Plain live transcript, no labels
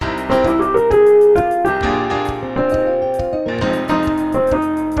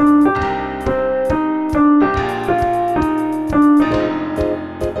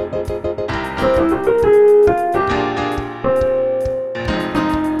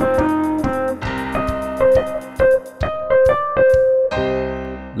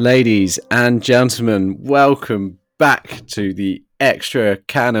Ladies and gentlemen, welcome back to the Extra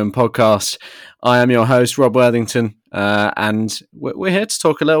Canon podcast. I am your host, Rob Worthington, and we're here to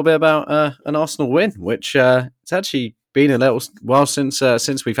talk a little bit about an Arsenal win, which it's actually been a little while since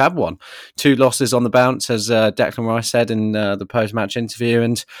we've had one. 2 losses on the bounce, as Declan Rice said in the post-match interview,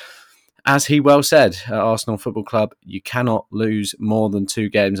 and as he well said, at Arsenal Football Club, you cannot lose more than 2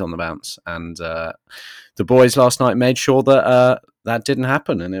 games on the bounce, and the boys last night made sure that that didn't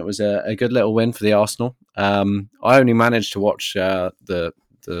happen, and it was a good little win for the Arsenal. I only managed to watch the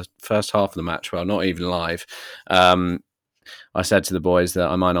first half of the match, well, not even live. I said to the boys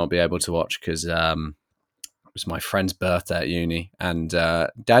that I might not be able to watch because it was my friend's birthday at uni, and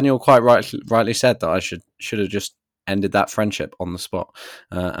Daniel quite rightly said that I should have just ended that friendship on the spot,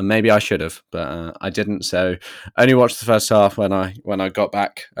 and maybe I should have, but I didn't. So only watched the first half when I got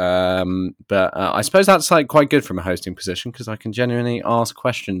back. But I suppose that's like quite good from a hosting position because I can genuinely ask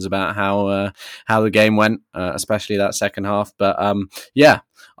questions about how the game went, especially that second half. But yeah,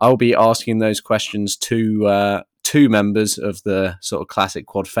 I'll be asking those questions to 2 members of the sort of classic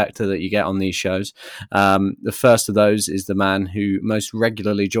quadfecta that you get on these shows. The first of those is the man who most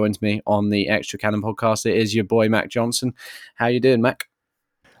regularly joins me on the Extra Canon podcast. It is your boy, Mac Johnson. How you doing, Mac?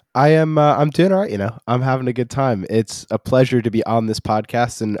 I'm doing all right, I'm having a good time. It's a pleasure to be on this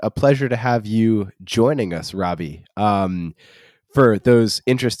podcast and a pleasure to have you joining us, Robbie. For those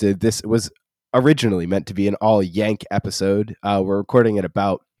interested, this was originally meant to be an all Yank episode. We're recording at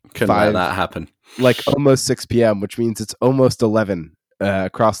about Couldn't let that happen. Like almost 6 p.m., which means it's almost 11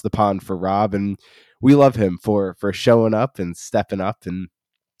 across the pond for Rob, and we love him for showing up and stepping up and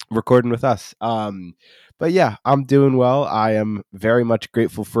recording with us. But yeah, I'm doing well. I am very much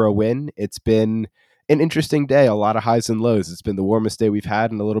grateful for a win. It's been an interesting day, a lot of highs and lows. It's been the warmest day we've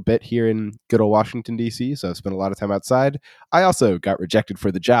had in a little bit here in good old Washington, D.C., so I've spent a lot of time outside. I also got rejected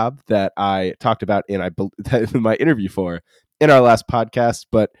for the job that I talked about in my interview in our last podcast,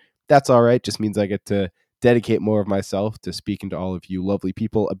 but that's all right. Just means I get to dedicate more of myself to speaking to all of you lovely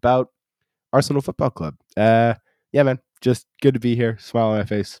people about Arsenal Football Club. Yeah, man, just good to be here. Smile on my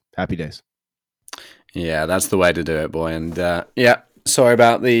face. Happy days. Yeah, that's the way to do it, boy. And yeah, sorry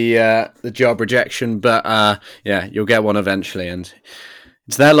about the job rejection, but yeah, you'll get one eventually, and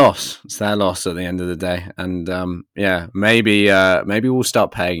it's their loss. It's their loss at the end of the day. And yeah, maybe we'll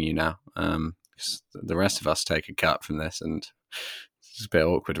start paying you now. The rest of us take a cut from this, and it's a bit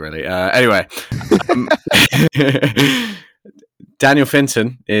awkward, really. Anyway, Daniel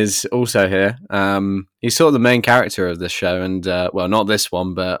Finton is also here. He's sort of the main character of this show, and well, not this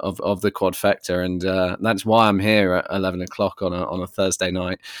one, but of the quadfecta, and that's why I'm here at 11 o'clock on a Thursday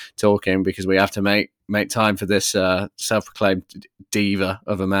night talking, because we have to make time for this self-proclaimed diva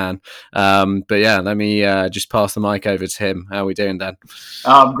of a man. But yeah, let me just pass the mic over to him. How are we doing, Dan?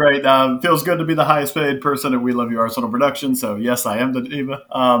 Great. Feels good to be the highest paid person at We Love You Arsenal Production. So yes, I am the diva.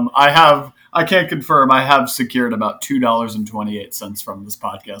 I can't confirm. I have secured about $2.28 from this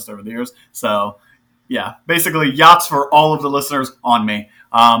podcast over the years. So yeah, basically yachts for all of the listeners on me.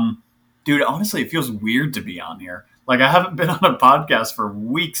 Dude, honestly, it feels weird to be on here. Like, I haven't been on a podcast for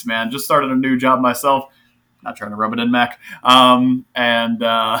weeks, man. Just started a new job myself. Not trying to rub it in, Mac.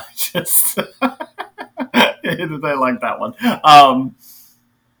 Just they like that one.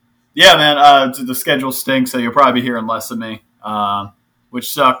 Yeah, man. The schedule stinks, so you'll probably be hearing less of me,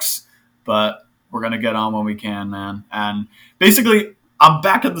 which sucks. But we're gonna get on when we can, man. And basically, I'm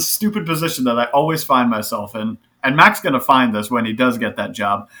back in the stupid position that I always find myself in. And Mac's gonna find this when he does get that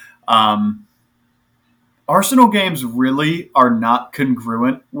job. Arsenal games really are not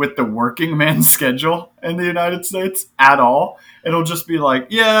congruent with the working man's schedule in the United States at all. It'll just be like,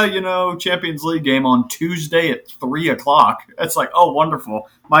 yeah, Champions League game on Tuesday at 3 o'clock. It's like, oh, wonderful.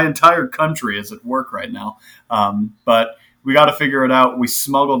 My entire country is at work right now. But we got to figure it out. We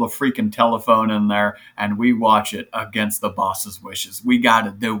smuggle the freaking telephone in there and we watch it against the boss's wishes. We got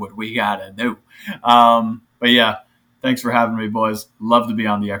to do what we got to do. But yeah. Thanks for having me, boys. Love to be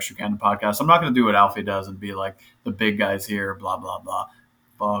on the Extra Canon podcast. I'm not going to do what Alfie does and be like, the big guys here, blah, blah, blah.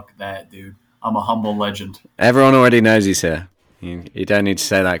 Fuck that, dude. I'm a humble legend. Everyone already knows he's here. You don't need to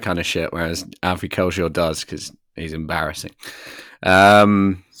say that kind of shit, whereas Alfie Coleshaw does, because he's embarrassing.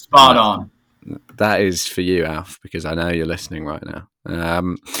 Spot on. That is for you, Alf, because I know you're listening right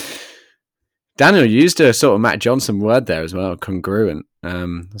now. Daniel used a sort of Matt Johnson word there as well, congruent.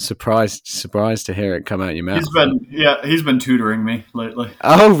 Surprised to hear it come out your mouth. He's been tutoring me lately.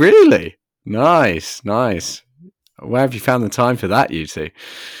 Oh, really? Nice. Where have you found the time for that, you two?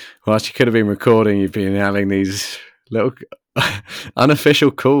 Whilst you could have been recording, you've been having these little unofficial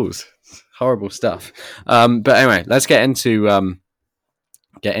calls. Horrible stuff. But anyway, let's get into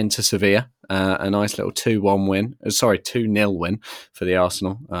get into Sevilla. A nice little 2-1 win. 2-0 win for the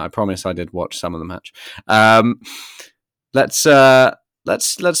Arsenal. I promise I did watch some of the match. Let's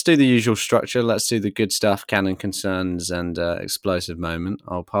do the usual structure. Let's do the good stuff, canon concerns, and explosive moment.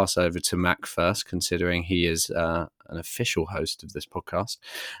 I'll pass over to Mac first, considering he is an official host of this podcast.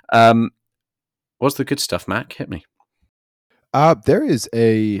 What's the good stuff, Mac? Hit me. There is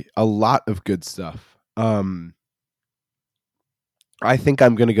a lot of good stuff. I think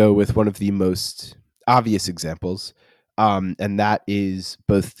I'm going to go with one of the most obvious examples, and that is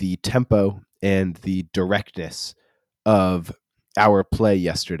both the tempo and the directness of our play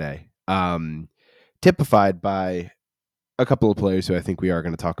yesterday, typified by a couple of players who I think we are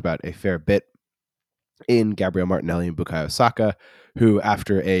going to talk about a fair bit in Gabriel Martinelli and Bukayo Saka, who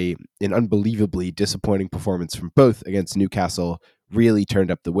after an unbelievably disappointing performance from both against Newcastle really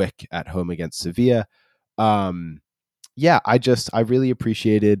turned up the wick at home against Sevilla. I really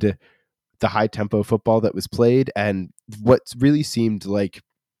appreciated the high tempo football that was played and what really seemed like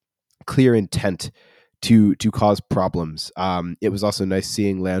clear intent to cause problems. It was also nice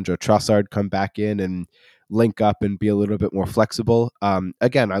seeing Leandro Trossard come back in and link up and be a little bit more flexible.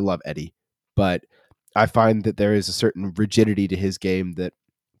 Again, I love Eddie, but I find that there is a certain rigidity to his game that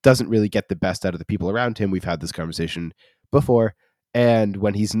doesn't really get the best out of the people around him. We've had this conversation before. And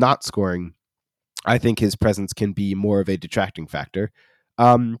when he's not scoring, I think his presence can be more of a detracting factor.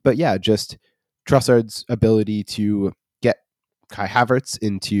 But yeah, just Trossard's ability to get Kai Havertz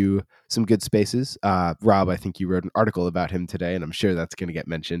into some good spaces. Rob, I think you wrote an article about him today, and I'm sure that's going to get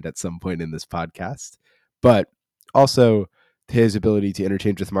mentioned at some point in this podcast. But also his ability to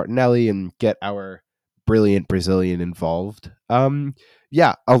interchange with Martinelli and get our brilliant Brazilian involved. A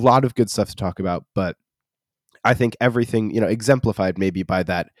lot of good stuff to talk about, but I think everything, exemplified maybe by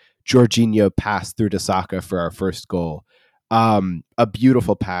that Jorginho pass through to Saka for our first goal. A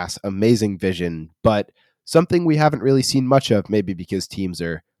beautiful pass, amazing vision, but something we haven't really seen much of, maybe because teams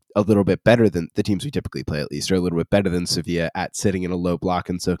are a little bit better than the teams we typically play, at least, are a little bit better than Sevilla at sitting in a low block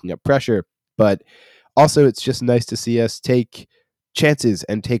and soaking up pressure. But also, it's just nice to see us take chances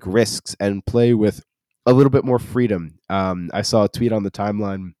and take risks and play with a little bit more freedom. I saw a tweet on the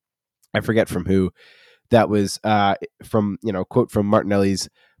timeline, I forget from who, that was from, quote from Martinelli's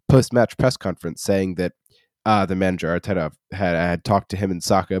post-match press conference saying that the manager, Arteta, had talked to him and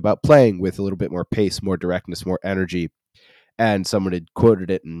Saka about playing with a little bit more pace, more directness, more energy. And someone had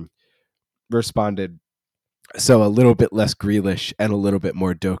quoted it and responded, so a little bit less Grealish and a little bit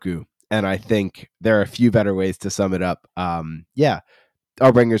more Doku. And I think there are a few better ways to sum it up. Our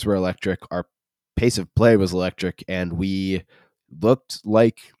wingers were electric. Our pace of play was electric. And we looked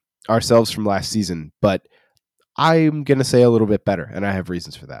like ourselves from last season. But I'm going to say a little bit better. And I have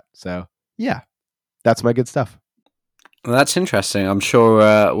reasons for that. So, yeah, that's my good stuff. Well, that's interesting. I'm sure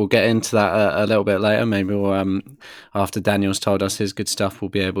we'll get into that a little bit later. Maybe we'll, after Daniel's told us his good stuff, we'll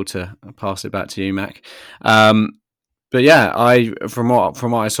be able to pass it back to you, Mac. But yeah, from what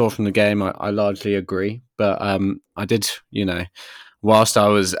I saw from the game, I largely agree. But I did, whilst I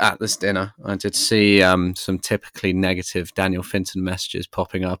was at this dinner, I did see some typically negative Daniel Finton messages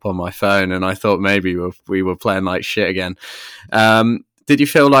popping up on my phone, and I thought maybe we were playing like shit again. Did you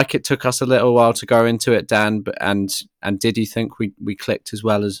feel like it took us a little while to go into it, Dan? And did you think we clicked as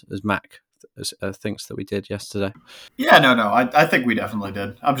well as Mac thinks that we did yesterday? Yeah, no. I think we definitely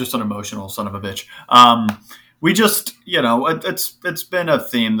did. I'm just an emotional son of a bitch. We just, it's been a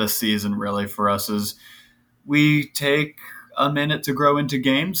theme this season really for us is we take a minute to grow into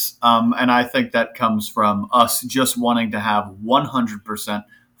games. And I think that comes from us just wanting to have 100%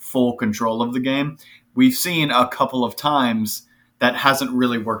 full control of the game. We've seen a couple of times that hasn't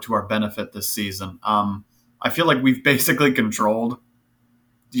really worked to our benefit this season. I feel like we've basically controlled,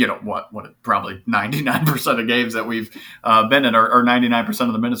 probably 99% of games that we've been in, or 99%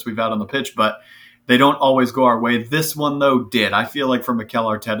 of the minutes we've had on the pitch, but they don't always go our way. This one, though, did. I feel like for Mikel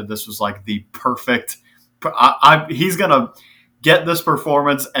Arteta, this was like the perfect he's going to get this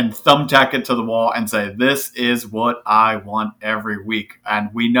performance and thumbtack it to the wall and say, this is what I want every week. And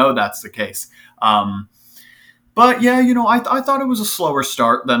we know that's the case. But yeah, I thought it was a slower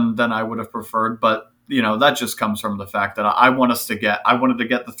start than I would have preferred. But, that just comes from the fact that I wanted to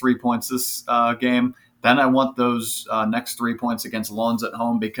get the 3 points this game. Then I want those next 3 points against Lens at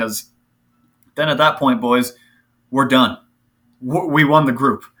home, because then at that point, boys, we're done. We won the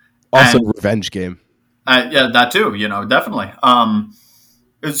group. Also, revenge game. Yeah, that too, definitely.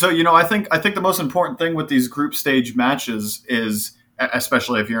 So, I think the most important thing with these group stage matches is,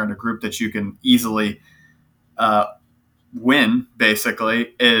 especially if you're in a group that you can easily win,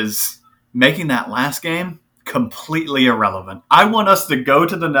 basically, is making that last game completely irrelevant. I want us to go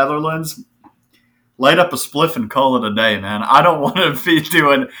to the Netherlands, light up a spliff and call it a day, man. I don't want to be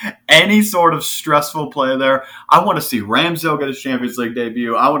doing any sort of stressful play there. I want to see Ramsdale get his Champions League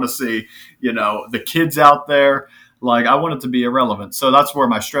debut. I want to see, the kids out there. Like, I want it to be irrelevant. So that's where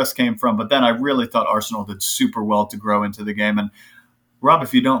my stress came from. But then I really thought Arsenal did super well to grow into the game. And Rob,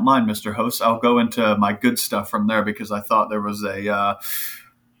 if you don't mind, Mr. Host, I'll go into my good stuff from there because I thought there was a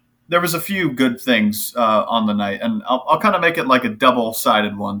few good things on the night, and I'll kind of make it like a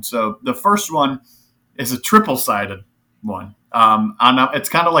double-sided one. So the first one is a triple-sided one. It's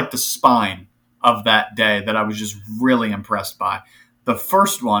kind of like the spine of that day that I was just really impressed by. The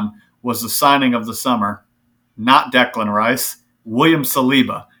first one was the signing of the summer, not Declan Rice, William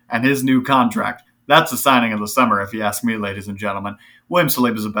Saliba and his new contract. That's the signing of the summer, if you ask me, ladies and gentlemen. William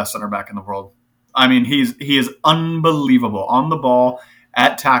Saliba is the best center back in the world. I mean, he is unbelievable on the ball,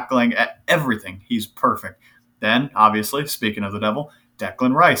 at tackling, at everything. He's perfect. Then, obviously, speaking of the devil,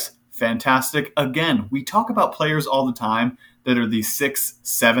 Declan Rice. Fantastic. Again, we talk about players all the time that are these 6,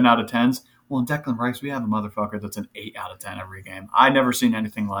 7 out of 10s. Well, in Declan Rice, we have a motherfucker that's an 8 out of 10 every game. I've never seen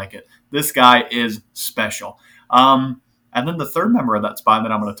anything like it. This guy is special. And then the third member of that spine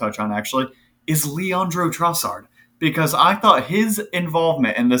that I'm going to touch on, actually, is Leandro Trossard, because I thought his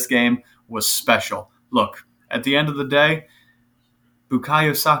involvement in this game was special. Look, at the end of the day,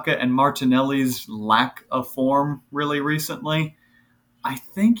 Bukayo Saka and Martinelli's lack of form really recently, I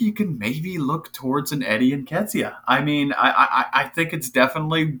think you can maybe look towards an Eddie Nketiah. I mean, I think it's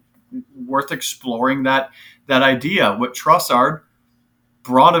definitely worth exploring that idea. What Trossard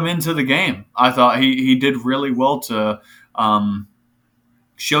brought him into the game. I thought he did really well to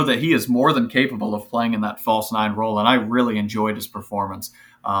show that he is more than capable of playing in that false nine role, and I really enjoyed his performance.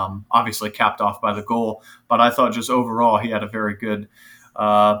 Obviously capped off by the goal, but I thought just overall he had a very good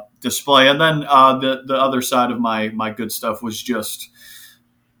display. And then the other side of my good stuff was just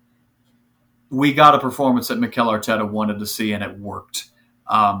we got a performance that Mikel Arteta wanted to see, and it worked.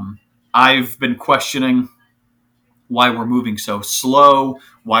 I've been questioning why we're moving so slow,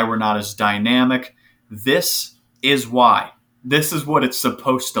 why we're not as dynamic. This is why. This is what it's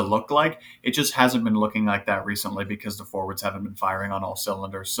supposed to look like. It just hasn't been looking like that recently because the forwards haven't been firing on all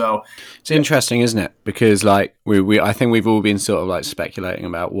cylinders. So it's interesting, isn't it? Because like I think we've all been sort of like speculating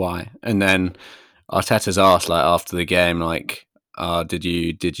about why, and then Arteta's asked like after the game, like, did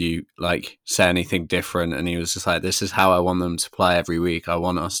you like say anything different? And he was just like, this is how I want them to play every week. I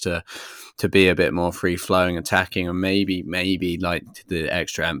want us to be a bit more free flowing, attacking, and maybe like the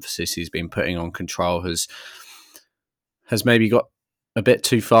extra emphasis he's been putting on control has maybe got a bit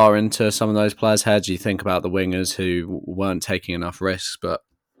too far into some of those players' heads. You think about the wingers who weren't taking enough risks, but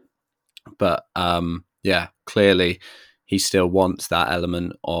yeah, clearly he still wants that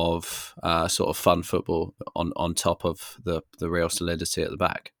element of sort of fun football on top of the real solidity at the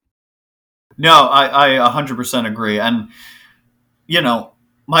back. No, I 100% agree. And,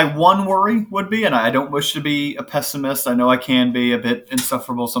 my one worry would be, and I don't wish to be a pessimist, I know I can be a bit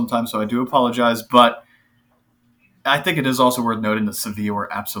insufferable sometimes, so I do apologize, but I think it is also worth noting that Sevilla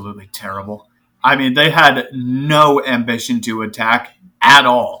were absolutely terrible. I mean, they had no ambition to attack at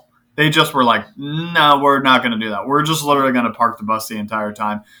all. They just were like, no, we're not going to do that. We're just literally going to park the bus the entire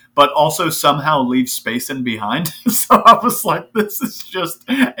time, but also somehow leave space in behind. So I was like, this is just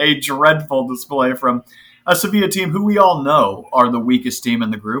a dreadful display from a Sevilla team who we all know are the weakest team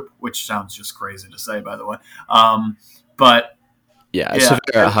in the group, which sounds just crazy to say, by the way. But yeah,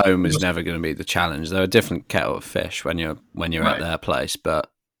 Sevilla at home is never going to be the challenge. They're a different kettle of fish when you're right at their place,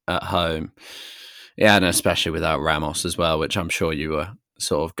 but at home, yeah, and especially without Ramos as well, which I'm sure you were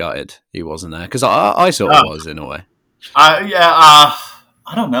sort of gutted he wasn't there, because I sort of was in a way. I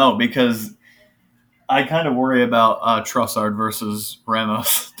don't know, because I kind of worry about Trossard versus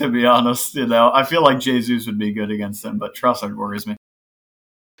Ramos, to be honest. I feel like Jesus would be good against him, but Trossard worries me.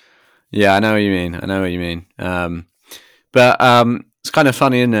 Yeah, I know what you mean. But it's kind of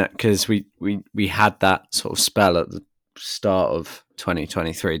funny, isn't it? Because we had that sort of spell at the start of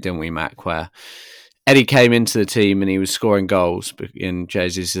 2023, didn't we, Mac, where Eddie came into the team and he was scoring goals in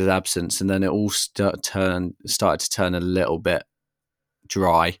Jesus' absence, and then it all started to turn a little bit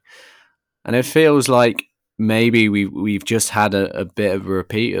dry. And it feels like maybe we've just had a bit of a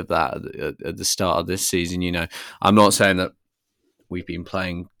repeat of that at the start of this season. I'm not saying that we've been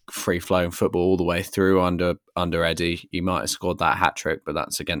playing free-flowing football all the way through under Eddie. He might have scored that hat-trick, but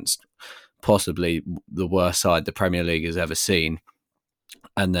that's against possibly the worst side the Premier League has ever seen.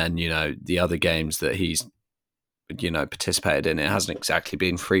 And then, the other games that he's, participated in, it hasn't exactly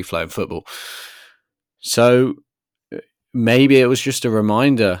been free-flowing football. So maybe it was just a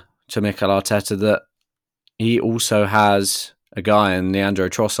reminder to Mikel Arteta that, he also has a guy in Leandro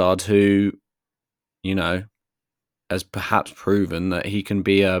Trossard who, has perhaps proven that he can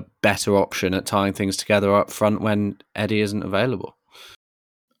be a better option at tying things together up front when Eddie isn't available.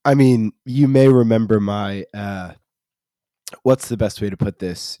 I mean, you may remember my what's the best way to put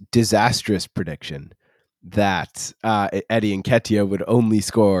this? Disastrous prediction that Eddie Nketiah would only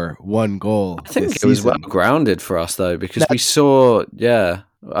score one goal. I think this it was well season. grounded for us though, because we saw, and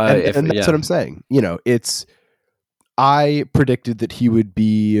that's what I'm saying. I predicted that he would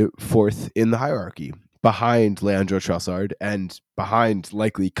be fourth in the hierarchy behind Leandro Trossard and behind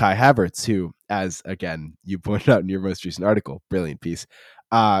likely Kai Havertz, who, as again you pointed out in your most recent article, brilliant piece,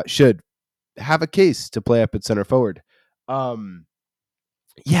 should have a case to play up at center forward. I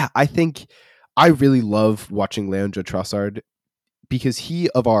think I really love watching Leandro Trossard because he,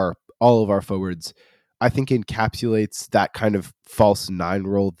 of all of our forwards, I think encapsulates that kind of false nine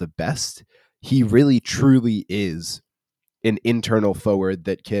role the best. He really truly is an internal forward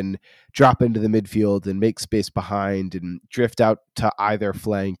that can drop into the midfield and make space behind and drift out to either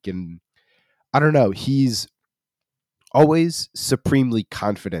flank. And I don't know, he's always supremely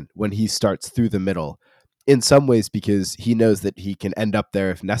confident when he starts through the middle, in some ways because he knows that he can end up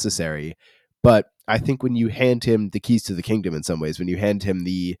there if necessary. But I think when you hand him the keys to the kingdom, in some ways, when you hand him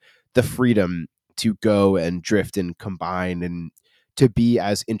the freedom to go and drift and combine and to be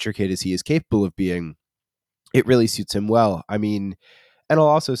as intricate as he is capable of being, it really suits him well. I mean, and I'll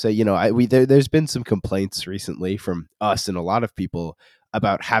also say, there's been some complaints recently from us and a lot of people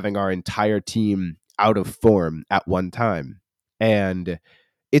about having our entire team out of form at one time. And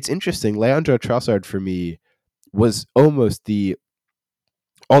it's interesting. Leandro Trossard, for me, was almost the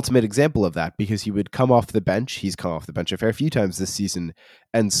ultimate example of that because he would come off the bench. He's come off the bench a fair few times this season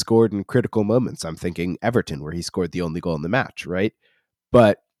and scored in critical moments. I'm thinking Everton, where he scored the only goal in the match, right?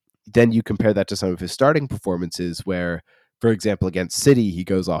 But then you compare that to some of his starting performances where, for example, against City, he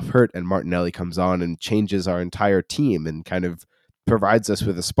goes off hurt and Martinelli comes on and changes our entire team and kind of provides us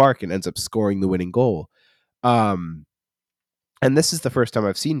with a spark and ends up scoring the winning goal. And this is the first time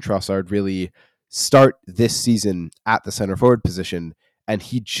I've seen Trossard really start this season at the center forward position, and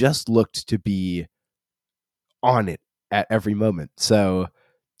he just looked to be on it at every moment. So,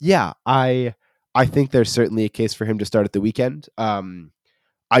 yeah, I think there's certainly a case for him to start at the weekend.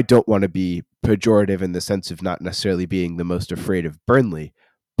 I don't want to be pejorative in the sense of not necessarily being the most afraid of Burnley,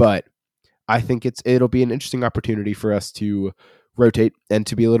 but I think it'll be an interesting opportunity for us to rotate and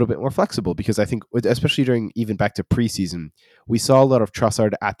to be a little bit more flexible because I think, especially during even back to preseason, we saw a lot of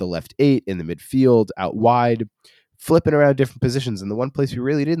Trossard at the left 8, in the midfield, out wide, flipping around different positions. And the one place we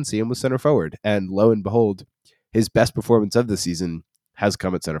really didn't see him was center forward. And lo and behold, his best performance of the season has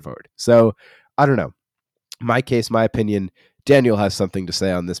come at center forward. So I don't know. My case, my opinion, Daniel has something to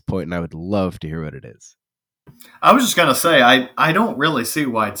say on this point, and I would love to hear what it is. I was just going to say, I don't really see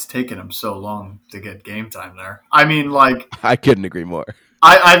why it's taken him so long to get game time there. I mean, I couldn't agree more.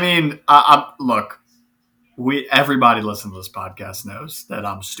 Look, everybody listening to this podcast knows that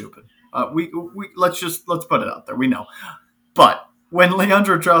I'm stupid. Let's put it out there. We know. But when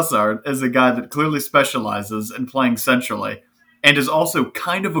Leandro Trossard is a guy that clearly specializes in playing centrally and is also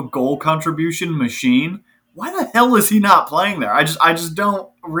kind of a goal contribution machine, why the hell is he not playing there? I just don't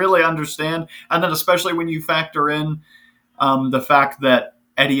really understand. And then especially when you factor in the fact that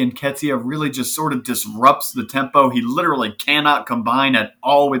Eddie Nketiah really just sort of disrupts the tempo. He literally cannot combine at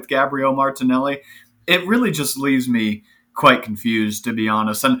all with Gabriel Martinelli. It really just leaves me quite confused, to be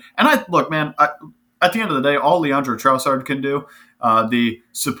honest. And I look, man, at the end of the day, all Leandro Trossard can do, the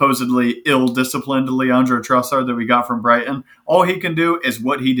supposedly ill-disciplined Leandro Trossard that we got from Brighton, all he can do is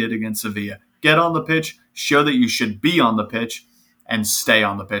what he did against Sevilla. Get on the pitch, show that you should be on the pitch, and stay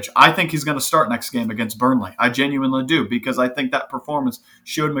on the pitch. I think he's going to start next game against Burnley. I genuinely do, because I think that performance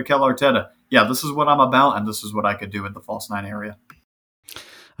showed Mikel Arteta, yeah, this is what I'm about, and this is what I could do in the false nine area.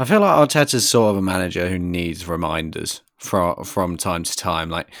 I feel like Arteta's sort of a manager who needs reminders from time to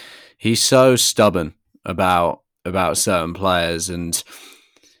time. Like, he's so stubborn about certain players, and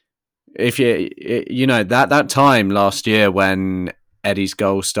if that time last year when Eddie's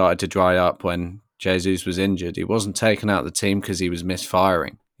goal started to dry up when Jesus was injured, he wasn't taken out of the team because he was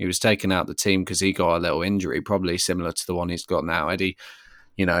misfiring. He was taken out of the team because he got a little injury, probably similar to the one he's got now. Eddie,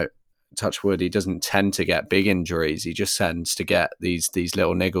 touch wood, he doesn't tend to get big injuries. He just tends to get these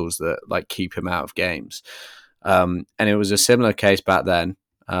little niggles that keep him out of games. And it was a similar case back then.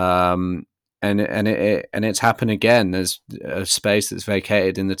 And it's happened again. There's a space that's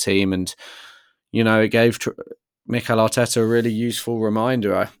vacated in the team, and it gave Mikel Arteta a really useful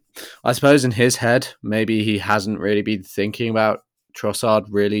reminder. I suppose in his head, maybe he hasn't really been thinking about Trossard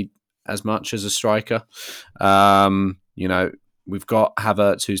really as much as a striker. We've got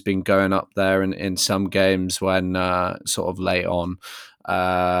Havertz, who's been going up there in some games when sort of late on,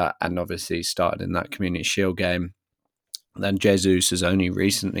 and obviously started in that Community Shield game. Then Jesus has only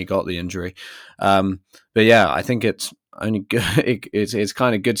recently got the injury. But yeah, I think it's only good. It's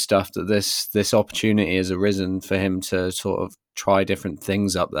kind of good stuff that this opportunity has arisen for him to sort of try different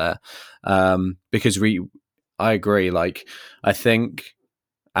things up there. Because I agree. Like, I think,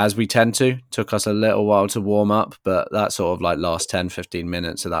 as we tend to, took us a little while to warm up, but that sort of like last 10, 15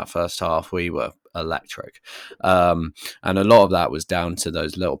 minutes of that first half, we were electric. And a lot of that was down to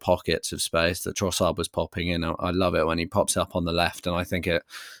those little pockets of space that Trossard was popping in. I love it when he pops up on the left, and I think it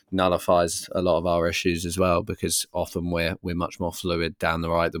nullifies a lot of our issues as well, because often we're much more fluid down the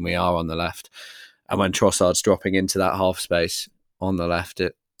right than we are on the left. And when Trossard's dropping into that half space on the left,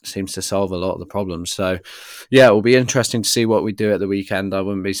 it seems to solve a lot of the problems. So yeah, it will be interesting to see what we do at the weekend. I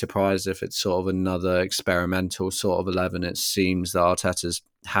wouldn't be surprised if it's sort of another experimental sort of 11. It seems that Arteta's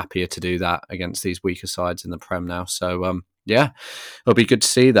happier to do that against these weaker sides in the Prem now. So yeah, it'll be good to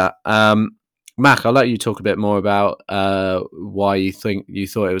see that. Mac, I'll let you talk a bit more about why you thought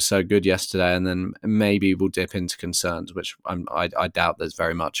it was so good yesterday, and then maybe we'll dip into concerns, which I doubt there's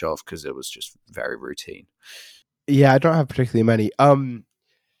very much of, because it was just very routine. Yeah, I don't have particularly many.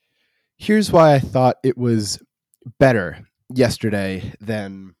 Here's why I thought it was better yesterday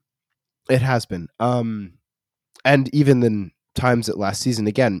than it has been. And even than times at last season.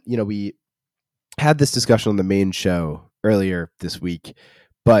 Again, we had this discussion on the main show earlier this week,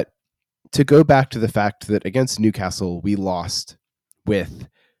 but to go back to the fact that against Newcastle, we lost with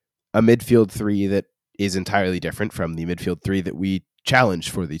a midfield three that is entirely different from the midfield three that we challenged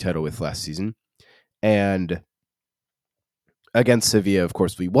for the title with last season. And against Sevilla, of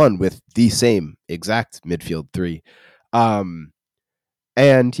course, we won with the same exact midfield three. And,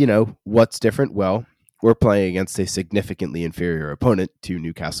 what's different? Well, we're playing against a significantly inferior opponent to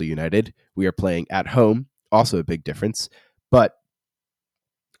Newcastle United. We are playing at home, also a big difference. But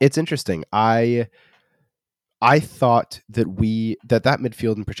it's interesting. I thought that that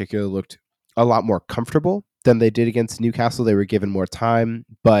midfield in particular looked a lot more comfortable than they did against Newcastle. They were given more time,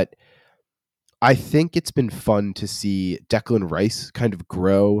 but I think it's been fun to see Declan Rice kind of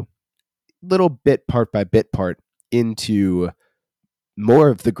grow little bit part by bit part into more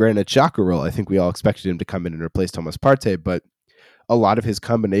of the Granit Xhaka role. I think we all expected him to come in and replace Thomas Partey, but a lot of his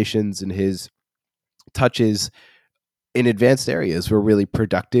combinations and his touches in advanced areas were really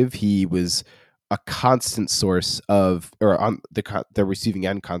productive. He was a constant source of, or on the receiving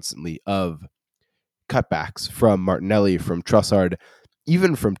end constantly, of cutbacks from Martinelli, from Trossard,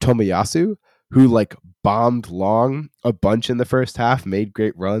 even from Tomiyasu, who bombed long a bunch in the first half, made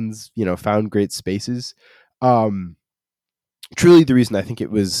great runs, found great spaces. Truly, the reason I think it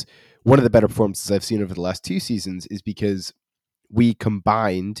was one of the better performances I've seen over the last 2 seasons is because we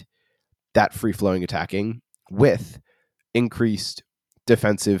combined that free-flowing attacking with increased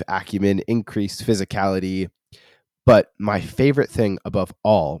defensive acumen, increased physicality. But my favorite thing above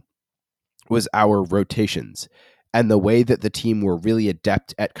all was our rotations and the way that the team were really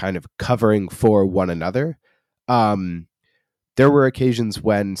adept at kind of covering for one another. There were occasions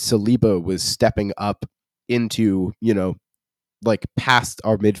when Saliba was stepping up into, past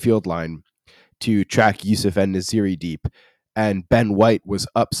our midfield line to track Yusuf and Naziri deep, and Ben White was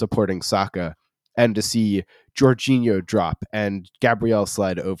up supporting Saka, and to see Jorginho drop and Gabriel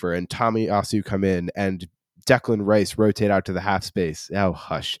slide over and Tomiyasu come in and Declan Rice rotate out to the half space. Oh,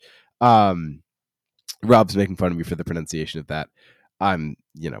 hush. Rob's making fun of me for the pronunciation of that.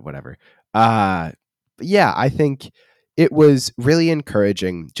 Whatever. Yeah, I think it was really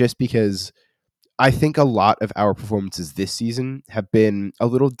encouraging just because I think a lot of our performances this season have been a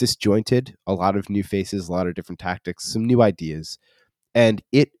little disjointed, a lot of new faces, a lot of different tactics, some new ideas, and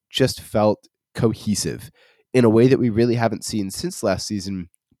it just felt cohesive in a way that we really haven't seen since last season,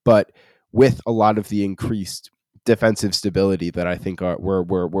 but with a lot of the increased defensive stability that I think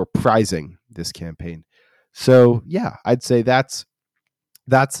we're prizing this campaign. So yeah, I'd say that's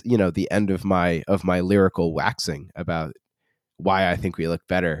the end of my lyrical waxing about why I think we look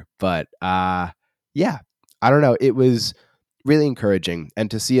better. But yeah, I don't know. It was really encouraging,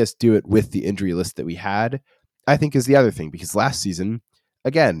 and to see us do it with the injury list that we had, I think is the other thing, because last season,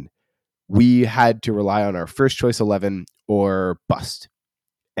 again, we had to rely on our first choice 11 or bust,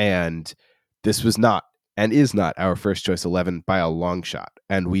 and this was not and is not our first choice 11 by a long shot,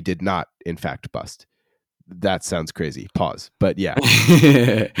 and we did not, in fact, bust. That sounds crazy. Pause. But yeah.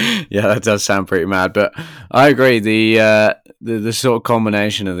 Yeah, that does sound pretty mad. But I agree. The sort of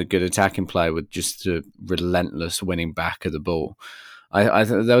combination of the good attacking play with just the relentless winning back of the ball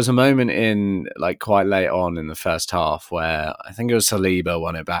there was a moment in like quite late on in the first half where I think it was Saliba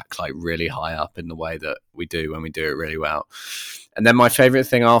won it back like really high up in the way that we do when we do it really well. And then my favourite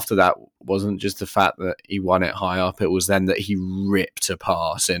thing after that wasn't just the fact that he won it high up, it was then that he ripped a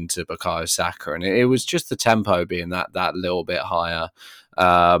pass into Bukayo Saka. And it was just the tempo being that little bit higher.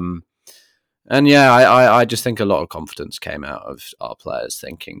 And yeah, I just think a lot of confidence came out of our players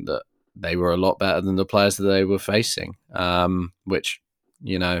thinking that they were a lot better than the players that they were facing, which,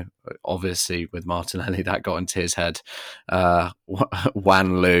 you know, obviously with Martinelli, that got into his head.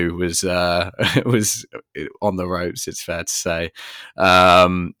 Wan Lu was on the ropes, it's fair to say.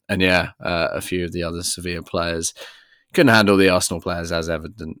 And yeah, a few of the other Sevilla players couldn't handle the Arsenal players, as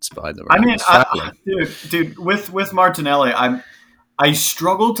evidenced by the Rams. Dude, with Martinelli, I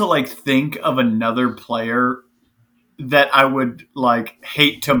struggle to like think of another player that I would like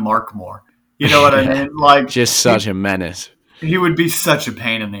hate to mark more. You know what I mean? Like just such a menace. He would be such a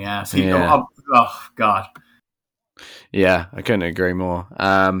pain in the ass. Oh God. Yeah, I couldn't agree more.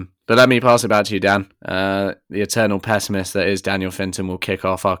 But let me pass it back to you, Dan. The eternal pessimist that is Daniel Finton will kick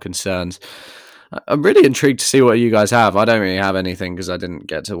off our concerns. I'm really intrigued to see what you guys have. I don't really have anything because I didn't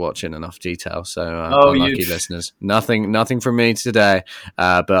get to watch in enough detail. So unlucky listeners. Nothing from me today.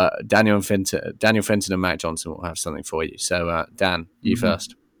 But Daniel Finton and Matt Johnson will have something for you. So Dan, you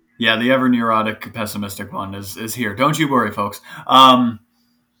first. Yeah, the ever neurotic, pessimistic one is here. Don't you worry, folks. I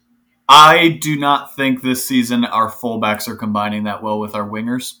do not think this season our fullbacks are combining that well with our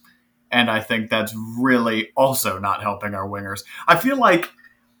wingers. And I think that's really also not helping our wingers. I feel like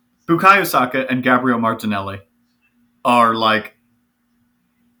Bukayo Saka and Gabriel Martinelli are like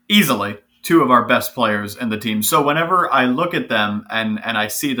easily two of our best players in the team. So whenever I look at them and I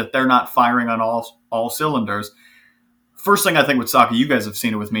see that they're not firing on all cylinders, first thing I think with Saka, you guys have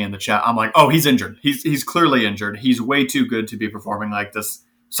seen it with me in the chat, I'm like, oh, he's injured. He's clearly injured. He's way too good to be performing like this.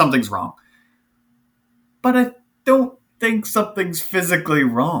 Something's wrong. But I don't think something's physically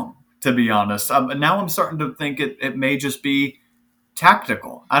wrong, to be honest. Now I'm starting to think it may just be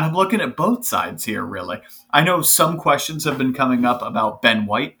tactical. And I'm looking at both sides here, really. I know some questions have been coming up about Ben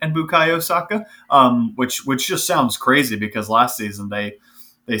White and Bukayo Saka, which just sounds crazy because last season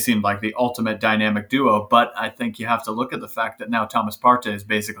they seemed like the ultimate dynamic duo. But I think you have to look at the fact that now Thomas Partey is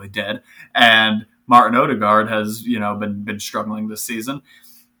basically dead, and Martin Odegaard has been struggling this season,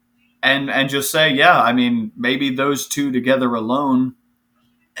 and just say, yeah, I mean, maybe those two together alone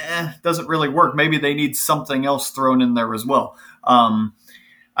doesn't really work. Maybe they need something else thrown in there as well. And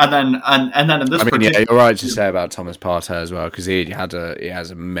then in this, yeah, you're right to say about Thomas Partey as well, because he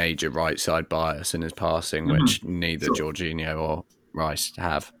has a major right side bias in his passing, which neither Jorginho or Rice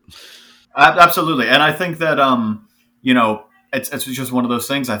have. Absolutely, and I think that it's just one of those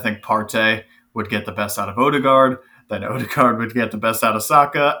things. I think Partey would get the best out of Odegaard, then Odegaard would get the best out of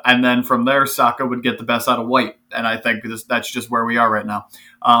Saka, and then from there Saka would get the best out of White. And I think that's just where we are right now.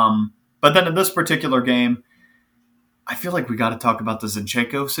 But then in this particular game, I feel like we got to talk about the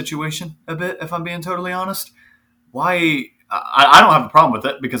Zinchenko situation a bit, if I'm being totally honest. Why? I don't have a problem with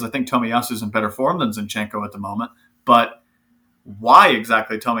it because I think Tomiyasu's in better form than Zinchenko at the moment. But why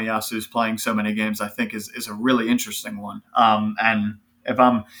exactly Tomiyasu's playing so many games, I think, is a really interesting one. And if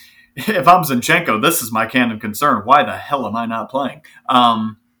I'm Zinchenko, this is my canon concern. Why the hell am I not playing?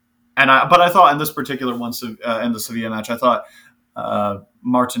 But I thought in this particular one, in the Sevilla match, I thought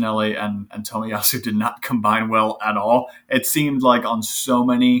Martinelli and Tomiyasu did not combine well at all. It seemed like on so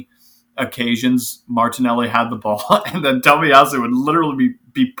many occasions Martinelli had the ball and then Tomiyasu would literally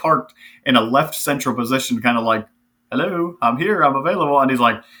be parked in a left central position, kind of like, hello, I'm here, I'm available. And he's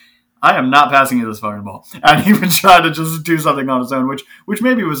like, I am not passing you this fucking ball. And he would try to just do something on his own, which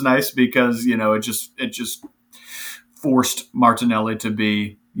maybe was nice because, it just forced Martinelli to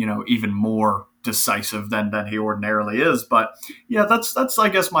be, even more decisive than he ordinarily is. But yeah, that's I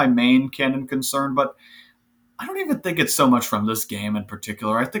guess my main canon concern. But I don't even think it's so much from this game in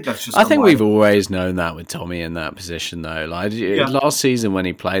particular. I think that's just. I think we've always known that with Tommy in that position, though. Like last season when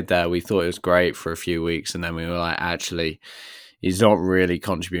he played there, we thought it was great for a few weeks, and then we were like, actually, he's not really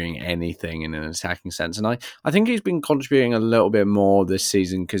contributing anything in an attacking sense. And I think he's been contributing a little bit more this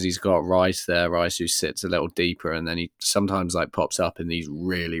season because he's got Rice there, Rice who sits a little deeper, and then he sometimes like pops up in these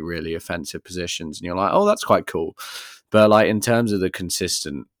really, really offensive positions, and you're like, oh, that's quite cool. But like in terms of the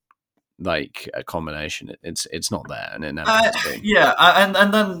consistent like a combination, it's not there, and it never has been. Yeah,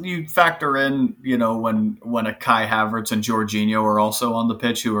 and then you factor in, when a Kai Havertz and Jorginho are also on the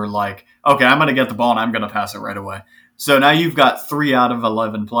pitch, who are like, okay, I'm going to get the ball and I'm going to pass it right away. So now you've got 3 out of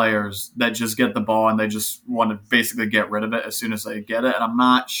 11 players that just get the ball and they just want to basically get rid of it as soon as they get it. And I'm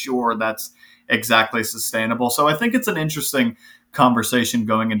not sure that's exactly sustainable. So I think it's an interesting conversation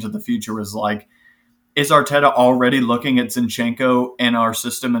going into the future is like, is Arteta already looking at Zinchenko in our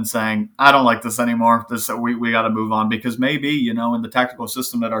system and saying, I don't like this anymore. We got to move on? Because maybe, in the tactical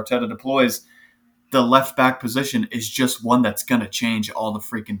system that Arteta deploys, the left back position is just one that's going to change all the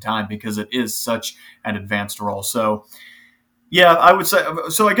freaking time because it is such an advanced role. So, yeah, I would say.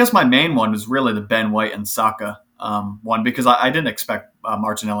 So I guess my main one is really the Ben White and Saka one because I didn't expect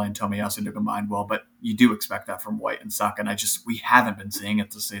Martinelli and Tomiyasu to combine well, but you do expect that from White and Saka, and we haven't been seeing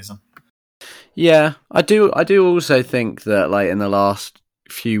it this season. Yeah, I do. I do also think that, like, in the last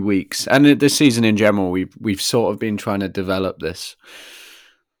few weeks and this season in general, we've sort of been trying to develop this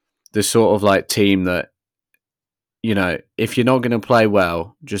sort of like team that, if you're not going to play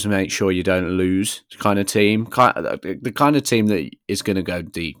well, just make sure you don't lose kind of team. The kind of team that is going to go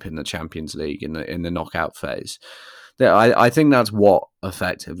deep in the Champions League in the knockout phase. I think that's what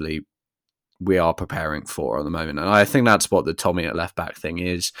effectively we are preparing for at the moment. And I think that's what the Tommy at left back thing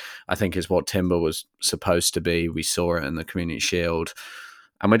is. I think it's what Timber was supposed to be. We saw it in the Community Shield.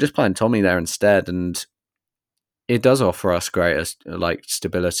 And we're just playing Tommy there instead. And it does offer us greater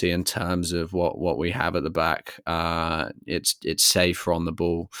stability in terms of what we have at the back. It's safer on the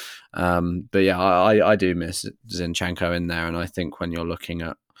ball. But yeah, I do miss Zinchenko in there. And I think when you're looking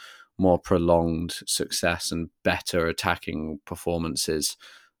at more prolonged success and better attacking performances,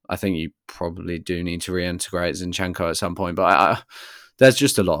 I think you probably do need to reintegrate Zinchenko at some point. But there's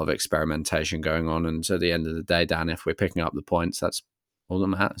just a lot of experimentation going on. And at the end of the day, Dan, if we're picking up the points, that's all that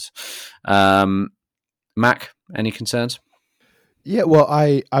matters. Mac, any concerns? Yeah, well,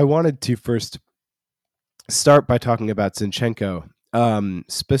 I wanted to first start by talking about Zinchenko,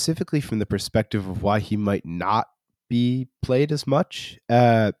 specifically from the perspective of why he might not be played as much.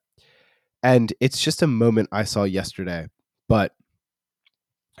 And it's just a moment I saw yesterday. But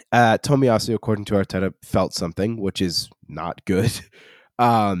Tomiyasu, according to Arteta, felt something, which is not good,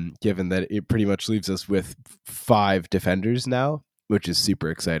 given that it pretty much leaves us with 5 defenders now, which is super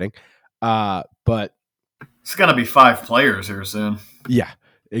exciting. But it's going to be 5 players here soon. Yeah,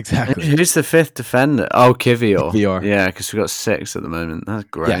 exactly. Who's the 5th defender? Oh, Kivior. Kivior. Yeah, because we've got 6 at the moment. That's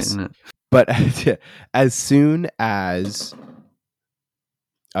great, yes. Isn't it? But as soon as...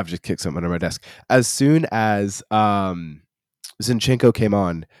 I've just kicked something under my desk. As soon as Zinchenko came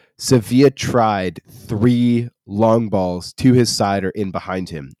on, Sevilla tried 3 long balls to his side or in behind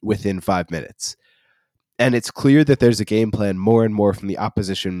him within 5 minutes. And it's clear that there's a game plan more and more from the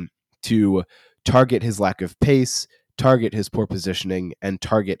opposition to target his lack of pace, target his poor positioning, and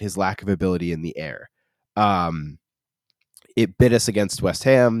target his lack of ability in the air. It bit us against West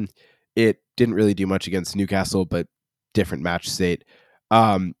Ham. It didn't really do much against Newcastle, but different match state.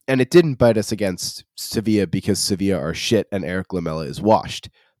 And it didn't bite us against Sevilla because Sevilla are shit and Eric Lamela is washed.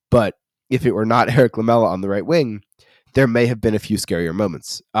 But if it were not Eric Lamela on the right wing, there may have been a few scarier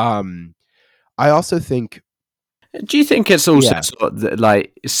moments. I also think... Do you think it's also sort of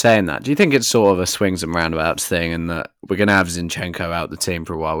like saying that? Do you think it's sort of a swings and roundabouts thing, and that we're going to have Zinchenko out the team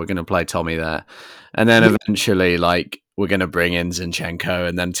for a while? We're going to play Tommy there, and then eventually, we're going to bring in Zinchenko,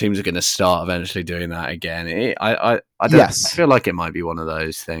 and then teams are going to start eventually doing that again. I feel like it might be one of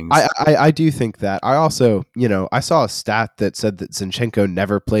those things. I do think that. I also, I saw a stat that said that Zinchenko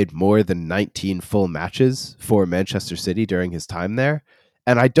never played more than 19 full matches for Manchester City during his time there.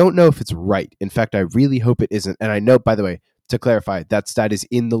 And I don't know if it's right. In fact, I really hope it isn't. And I know, by the way, to clarify, that stat is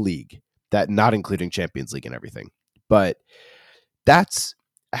in the league, that not including Champions League and everything. But that's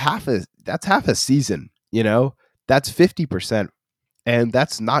half a season, That's 50%. And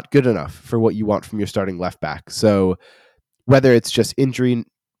that's not good enough for what you want from your starting left back. So whether it's just injury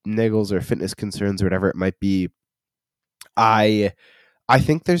niggles or fitness concerns or whatever it might be, I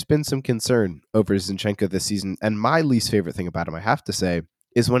think there's been some concern over Zinchenko this season. And my least favorite thing about him, I have to say,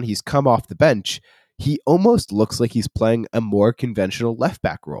 is when he's come off the bench, he almost looks like he's playing a more conventional left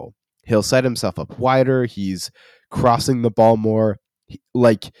back role. He'll set himself up wider. He's crossing the ball more.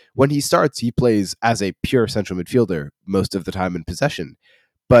 Like when he starts, he plays as a pure central midfielder most of the time in possession.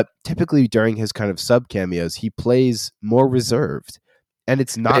 But typically during his kind of sub cameos, he plays more reserved. And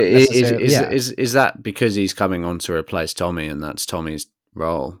it's not necessarily... Is that because he's coming on to replace Tommy and that's Tommy's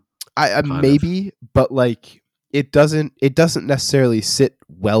role? Maybe, but it doesn't necessarily sit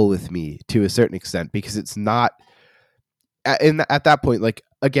well with me to a certain extent because it's not... At that point,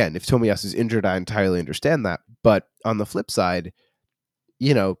 again, if Tomiyasu is injured, I entirely understand that. But on the flip side,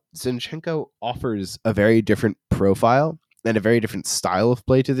 Zinchenko offers a very different profile and a very different style of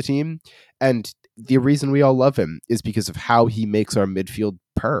play to the team. And the reason we all love him is because of how he makes our midfield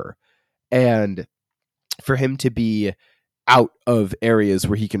purr. And for him to be out of areas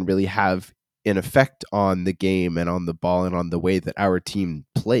where he can really have an effect on the game and on the ball and on the way that our team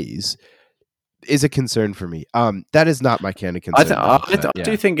plays is a concern for me. That is not my kind of concern. I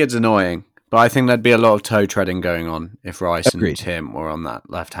do think it's annoying, but I think there'd be a lot of toe treading going on if Rice Agreed. and Tim were on that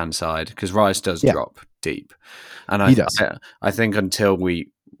left hand side, because Rice does Yeah. drop deep, and He does. I think until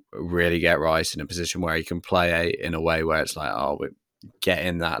we really get Rice in a position where he can play in a way where it's like, oh, we get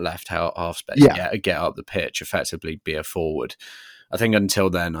in that left half space, Yeah. get up the pitch, effectively be a forward. I think until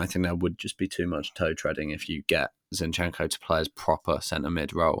then, I think there would just be too much toe treading if you get Zinchenko to play his proper centre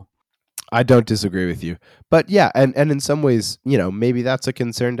mid role. I don't disagree with you. But yeah, and in some ways, maybe that's a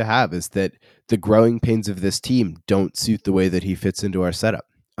concern to have, is that the growing pains of this team don't suit the way that he fits into our setup.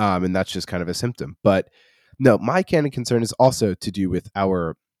 And that's just kind of a symptom. But no, my kind of concern is also to do with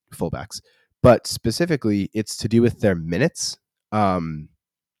our fullbacks. But specifically, it's to do with their minutes in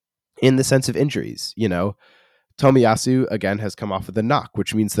the sense of injuries. Tomiyasu, again, has come off with a knock,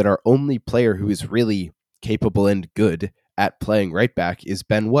 which means that our only player who is really capable and good at playing right back is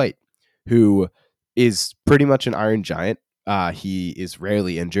Ben White, who is pretty much an Iron Giant. He is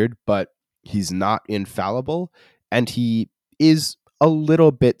rarely injured, but he's not infallible, and he is a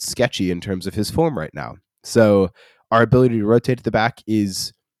little bit sketchy in terms of his form right now. So our ability to rotate at the back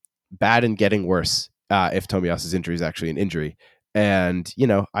is bad and getting worse if Tomiyasu's injury is actually an injury. And,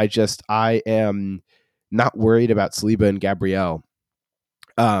 I am not worried about Saliba and Gabriel,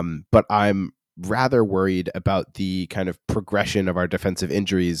 but I'm rather worried about the kind of progression of our defensive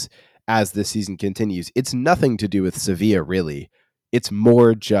injuries as the season continues. It's nothing to do with Sevilla, really. It's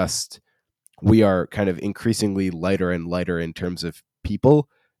more just we are kind of increasingly lighter and lighter in terms of people.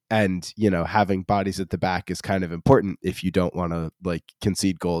 And, having bodies at the back is kind of important if you don't want to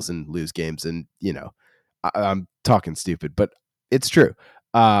concede goals and lose games. And, I'm talking stupid, but it's true.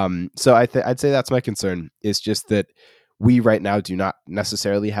 So I'd say that's my concern, is just that we right now do not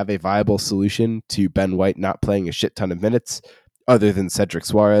necessarily have a viable solution to Ben White not playing a shit ton of minutes other than Cedric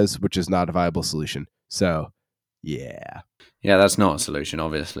Suarez, which is not a viable solution. So, yeah. Yeah, that's not a solution,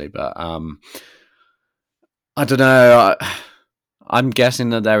 obviously, but I don't know. I'm guessing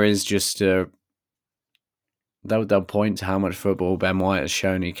that there is just they'll point to how much football Ben White has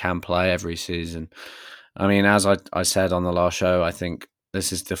shown he can play every season. I mean, as I said on the last show, I think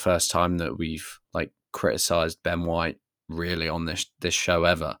this is the first time that we've criticised Ben White really on this show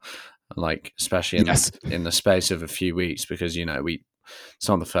ever, especially in the space of a few weeks, because it's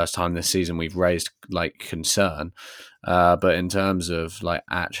not the first time this season we've raised concern, but in terms of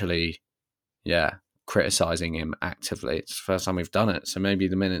actually, criticizing him actively, it's the first time we've done it. So maybe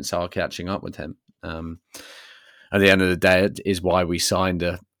the minutes are catching up with him. At the end of the day, it is why we signed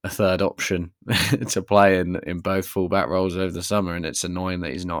a third option to play in both fullback roles over the summer, and it's annoying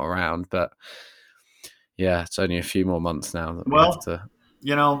that he's not around. But yeah, it's only a few more months now that we have to.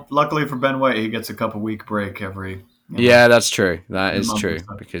 Luckily for Ben White, he gets a couple week break every. Yeah, that's true. That is true,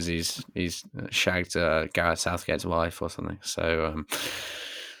 because he's shagged Gareth Southgate's wife or something. So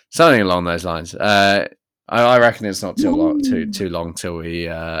something along those lines. I reckon it's not too long till we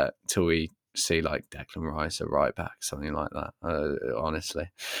see Declan Rice at right back, something like that. Honestly,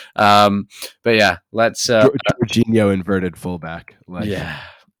 but yeah, let's Jorginho inverted fullback. Yeah,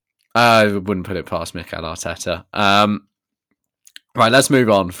 I wouldn't put it past Mikel Arteta. Right, let's move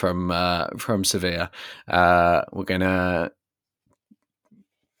on from Sevilla. We're gonna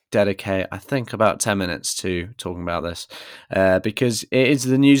dedicate, I think, about 10 minutes to talking about this because it is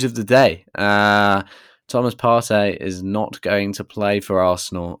the news of the day. Thomas Partey is not going to play for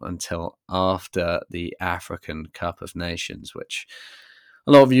Arsenal until after the African Cup of Nations, which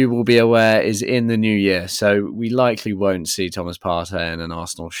a lot of you will be aware is in the new year. So we likely won't see Thomas Partey in an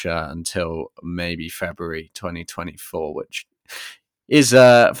Arsenal shirt until maybe February 2024, which is,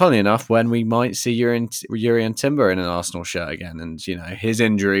 funnily enough, when we might see Jurrien Timber in an Arsenal shirt again. And, his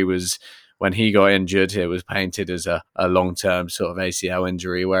injury was, when he got injured, it was painted as a long-term sort of ACL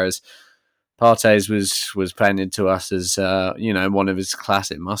injury, whereas Partey's was painted to us as, one of his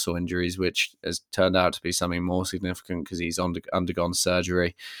classic muscle injuries, which has turned out to be something more significant because he's undergone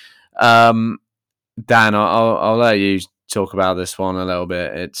surgery. Dan, I'll let you talk about this one a little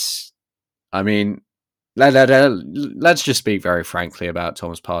bit. Let's just speak very frankly about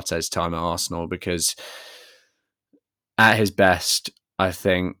Thomas Partey's time at Arsenal, because at his best, I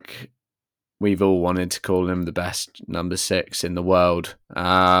think we've all wanted to call him the best number 6 in the world.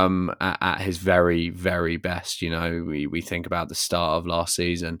 At his very, very best, we think about the start of last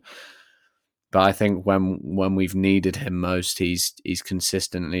season, but I think when we've needed him most, he's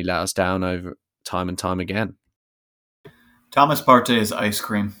consistently let us down over time and time again. Thomas Partey is ice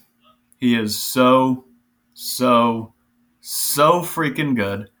cream. He is so freaking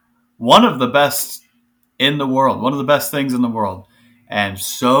good. one of the best in the world, one of the best things in the world, and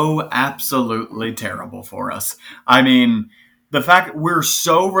so absolutely terrible for us. I mean, the fact we're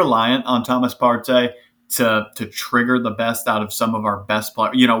so reliant on Thomas Partey to trigger the best out of some of our best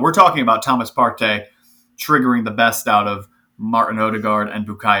players. We're talking about Thomas Partey triggering the best out of Martin Odegaard and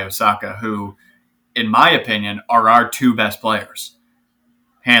Bukayo Saka, who, in my opinion, are our two best players.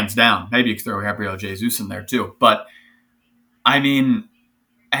 Hands down. Maybe you could throw Gabriel Jesus in there too. But, I mean,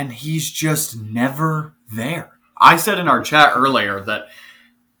 and he's just never there. I said in our chat earlier that,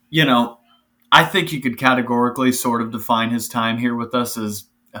 I think you could categorically sort of define his time here with us as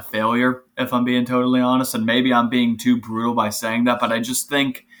a failure, if I'm being totally honest. And maybe I'm being too brutal by saying that, but I just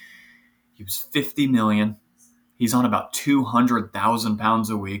think he was $50 million. He's on about 200,000 pounds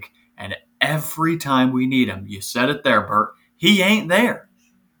a week. And every time we need him, you said it there, Bert, he ain't there.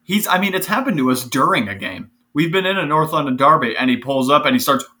 It's happened to us during a game. We've been in a North London derby, and he pulls up and he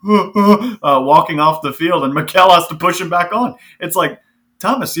starts walking off the field, and Mikel has to push him back on. It's like,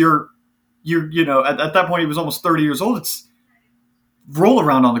 Thomas, you're at that point he was almost 30 years old. It's roll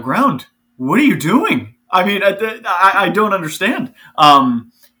around on the ground. What are you doing? I mean, I don't understand.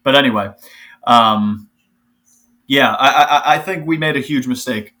 But anyway, I think we made a huge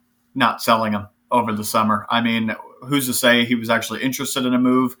mistake not selling him over the summer. I mean, who's to say he was actually interested in a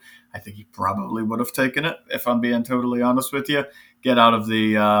move? I think he probably would have taken it, if I'm being totally honest with you. Get out of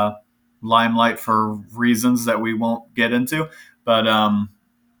the limelight for reasons that we won't get into. But,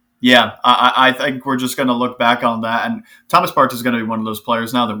 I think we're just going to look back on that. And Thomas Partey is going to be one of those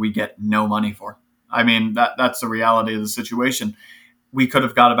players now that we get no money for. I mean, that's the reality of the situation. We could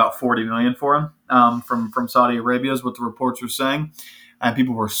have got about $40 million for him from Saudi Arabia, is what the reports were saying. And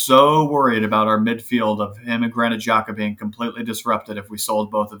people were so worried about our midfield of him and Granit Xhaka being completely disrupted if we sold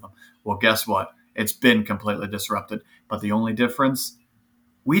both of them. Well, guess what? It's been completely disrupted. But the only difference,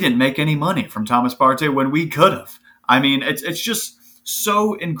 we didn't make any money from Thomas Partey when we could have. I mean, it's just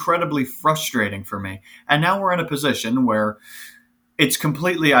so incredibly frustrating for me. And now we're in a position where it's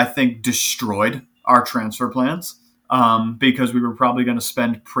completely, I think, destroyed our transfer plans because we were probably going to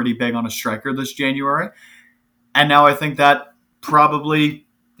spend pretty big on a striker this January. And now I think that probably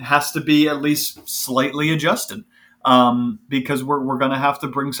has to be at least slightly adjusted because we're going to have to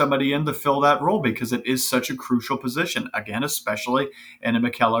bring somebody in to fill that role because it is such a crucial position, again, especially in a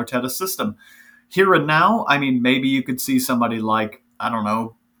Mikel Arteta system. Here and now, I mean, maybe you could see somebody like, I don't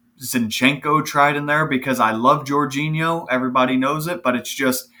know, Zinchenko tried in there because I love Jorginho. Everybody knows it, but it's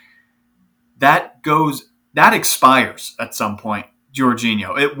just that expires at some point,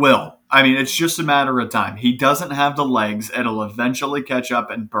 Jorginho. It will. I mean, it's just a matter of time. He doesn't have the legs. It'll eventually catch up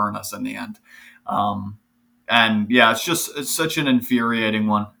and burn us in the end. It's such an infuriating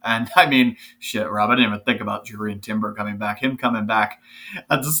one. And I mean, shit, Rob, I didn't even think about Jurrien Timber coming back. Him coming back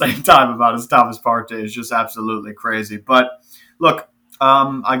at the same time about his Thomas Partey is just absolutely crazy. But look,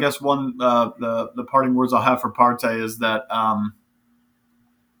 I guess the parting words I'll have for Partey is that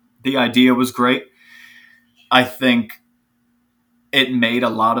the idea was great. I think it made a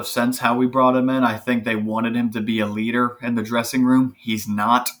lot of sense how we brought him in. I think they wanted him to be a leader in the dressing room. He's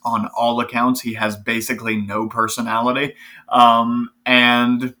not on all accounts. He has basically no personality.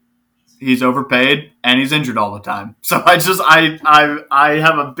 And he's overpaid and he's injured all the time. So I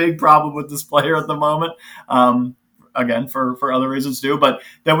have a big problem with this player at the moment. Again, for other reasons too. But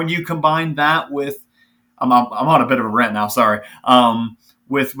then when you combine that with, I'm on a bit of a rant now, sorry.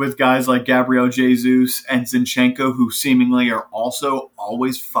 With guys like Gabriel Jesus and Zinchenko, who seemingly are also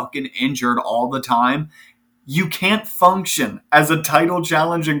always fucking injured all the time, you can't function as a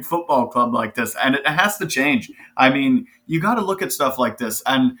title-challenging football club like this, and it has to change. I mean, you got to look at stuff like this,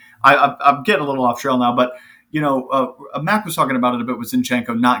 and I'm getting a little off trail now, but Mac was talking about it a bit with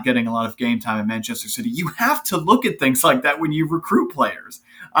Zinchenko not getting a lot of game time in Manchester City. You have to look at things like that when you recruit players.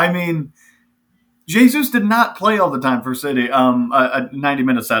 I mean, Jesus did not play all the time for City. 90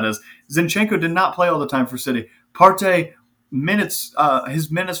 minutes, that is. Zinchenko did not play all the time for City. Partey, his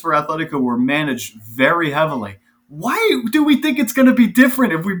minutes for Atletico were managed very heavily. Why do we think it's going to be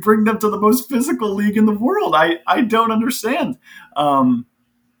different if we bring them to the most physical league in the world? I don't understand.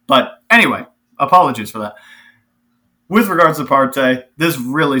 But anyway, apologies for that. With regards to Partey, this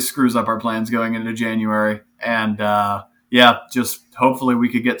really screws up our plans going into January. And just hopefully we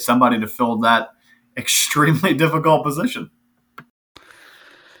could get somebody to fill that extremely difficult position.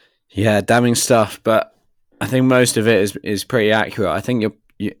 Yeah, damning stuff, but I think most of it is pretty accurate. I think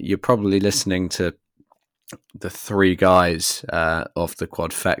you're probably listening to the three guys of the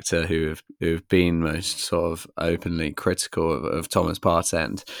quadfecta who've been most sort of openly critical of Thomas Partey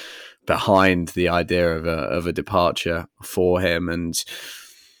and behind the idea of a departure for him. And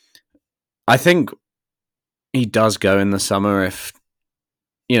I think he does go in the summer if,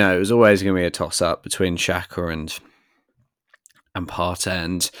 it was always going to be a toss-up between Xhaka and Partey,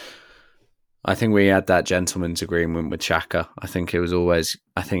 and I think we had that gentleman's agreement with Xhaka. I think he was always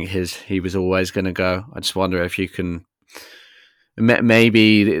going to go. I just wonder if you can,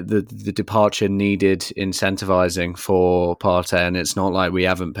 maybe the departure needed incentivizing for Partey, and it's not like we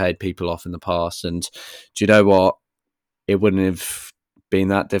haven't paid people off in the past. And do you know what? It wouldn't have been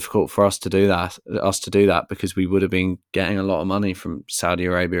that difficult for us to do that because we would have been getting a lot of money from Saudi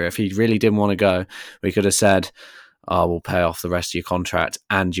Arabia. If he really didn't want to go, we could have said, we'll pay off the rest of your contract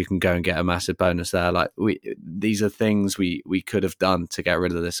and you can go and get a massive bonus there. Like these are things we could have done to get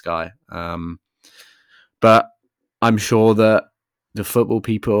rid of this guy. But I'm sure that the football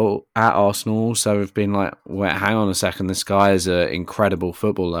people at Arsenal also have been like, wait, hang on a second, this guy is an incredible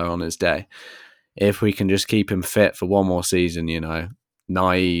footballer on his day. If we can just keep him fit for one more season,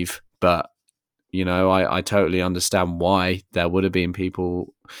 naive, but, I totally understand why there would have been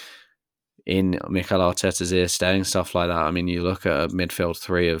people in Mikel Arteta's ear saying stuff like that. I mean, you look at a midfield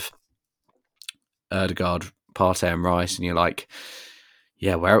three of Ødegaard, Partey and Rice, and you're like,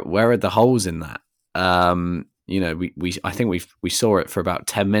 yeah, where are the holes in that? I think we saw it for about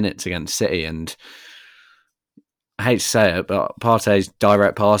 10 minutes against City, and I hate to say it, but Partey's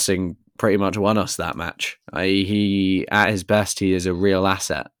direct passing pretty much won us that match. He at his best, he is a real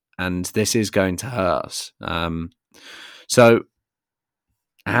asset, and this is going to hurt us. So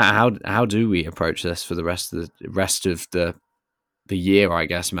how do we approach this for the rest of the year, I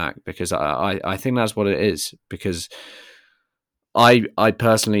guess, Mac? Because I think that's what it is. Because I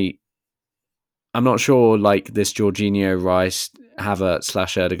personally, I'm not sure, like, this Jorginho, Rice, Havertz /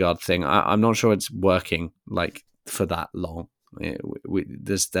 Ødegaard thing. I'm not sure it's working like for that long.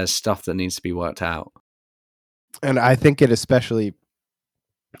 There's stuff that needs to be worked out. And I think it especially,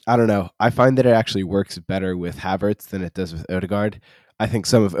 I don't know, I find that it actually works better with Havertz than it does with Ødegaard. I think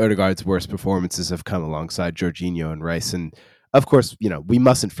some of Ødegaard's worst performances have come alongside Jorginho and Rice. And of course, we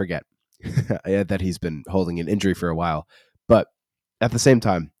mustn't forget that he's been holding an injury for a while. But at the same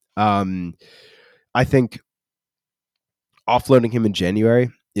time, I think offloading him in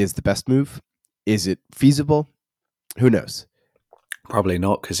January is the best move. Is it feasible? Who knows? Probably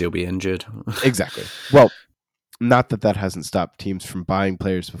not, because he'll be injured. Exactly. Well, not that hasn't stopped teams from buying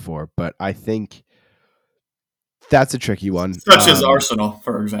players before, but I think that's a tricky one. Such as Arsenal,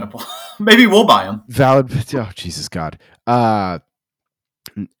 for example. Maybe we'll buy him. Valid. Oh, Jesus God.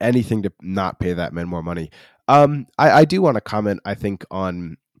 Anything to not pay that man more money. I do want to comment, I think,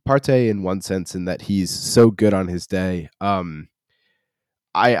 on Partey in one sense, in that he's so good on his day. I'm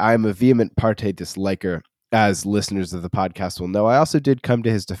a vehement Partey disliker, as listeners of the podcast will know. I also did come to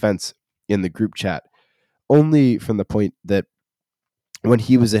his defense in the group chat, only from the point that when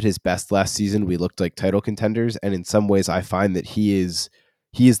he was at his best last season, we looked like title contenders. And in some ways, I find that he is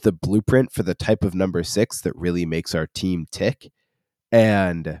the blueprint for the type of number 6 that really makes our team tick.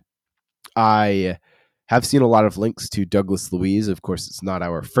 And I have seen a lot of links to Douglas Luiz. Of course, it's not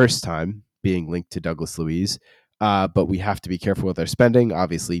our first time being linked to Douglas Luiz, but we have to be careful with our spending.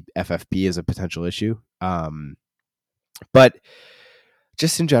 Obviously, FFP is a potential issue. But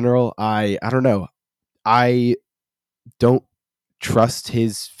just in general, I don't know. I don't trust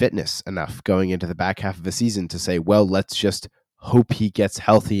his fitness enough going into the back half of the season to say, well, let's just hope he gets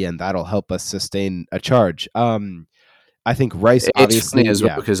healthy and that'll help us sustain a charge. I think Rice, it's obviously, funny as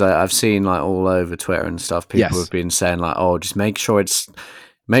well, because I've seen, like, all over Twitter and stuff, people have been saying, like, oh, just make sure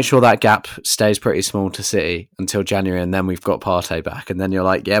that gap stays pretty small to City until January, and then we've got Partey back. And then you're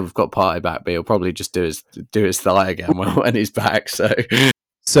like, yeah, we've got Partey back, but he'll probably just do his thigh again when he's back.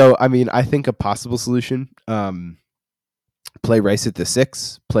 So I mean, I think a possible solution, play Rice at the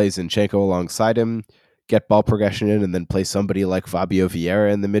 6, play Zinchenko alongside him, get ball progression in, and then play somebody like Fabio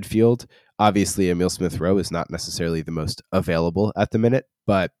Vieira in the midfield. Obviously, Emile Smith-Rowe is not necessarily the most available at the minute,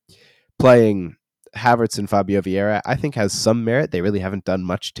 but playing Havertz and Fabio Vieira, I think, has some merit. They really haven't done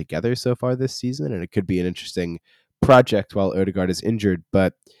much together so far this season, and it could be an interesting project while Ødegaard is injured.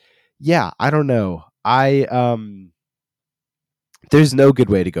 But yeah, I don't know. There's no good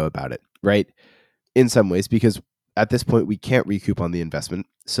way to go about it, right? In some ways, because at this point we can't recoup on the investment.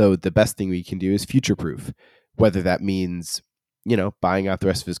 So the best thing we can do is future-proof, whether that means, buying out the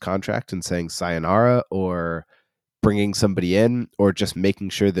rest of his contract and saying sayonara, or bringing somebody in, or just making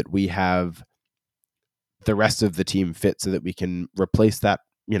sure that we have the rest of the team fit so that we can replace that,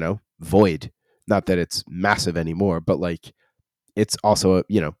 void. Not that it's massive anymore, but like, it's also,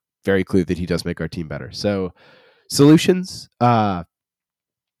 very clear that he does make our team better. So solutions,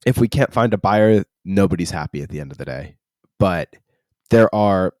 if we can't find a buyer, nobody's happy at the end of the day. But there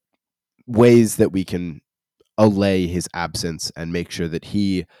are ways that we can allay his absence and make sure that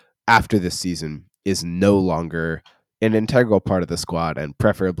he, after this season, is no longer an integral part of the squad and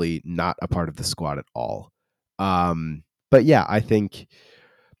preferably not a part of the squad at all. But yeah, I think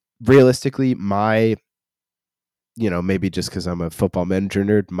realistically, maybe just because I'm a football manager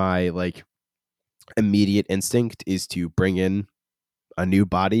nerd, my like immediate instinct is to bring in a new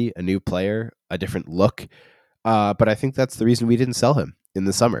body, a new player, a different look. But I think that's the reason we didn't sell him in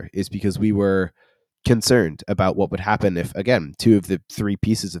the summer, is because we were concerned about what would happen if, again, 2 of the 3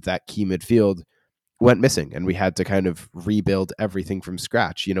 pieces of that key midfield went missing and we had to kind of rebuild everything from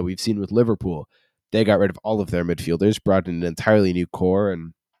scratch. We've seen with Liverpool, they got rid of all of their midfielders, brought in an entirely new core.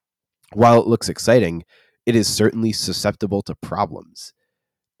 And while it looks exciting, it is certainly susceptible to problems.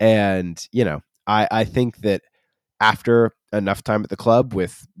 And, I think that after enough time at the club,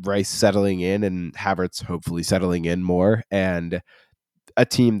 with Rice settling in and Havertz hopefully settling in more, and a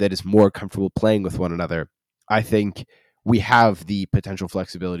team that is more comfortable playing with one another, I think we have the potential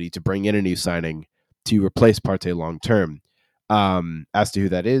flexibility to bring in a new signing to replace Partey long term. As to who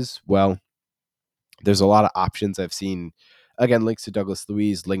that is, well, there's a lot of options. I've seen, again, links to Douglas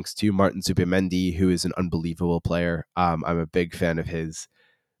Luiz, links to Martin Zubimendi, who is an unbelievable player. I'm a big fan of his.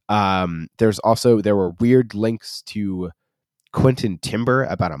 There were weird links to Quentin Timber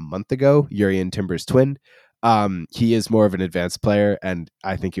about a month ago, Urian Timber's twin. He is more of an advanced player, and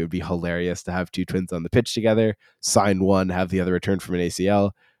I think it would be hilarious to have 2 twins on the pitch together, sign one, have the other return from an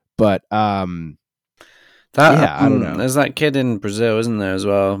ACL. But I don't know. There's that kid in Brazil, isn't there, as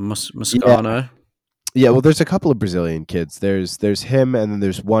well? Moscano. Yeah, well, there's a couple of Brazilian kids. There's him, and then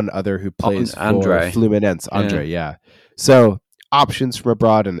there's one other who plays for Fluminense, Andre. Yeah. So options from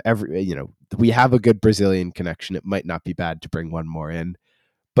abroad, and we have a good Brazilian connection. It might not be bad to bring one more in,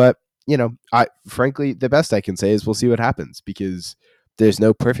 but frankly, the best I can say is we'll see what happens, because there's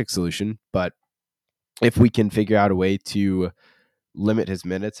no perfect solution. But if we can figure out a way to limit his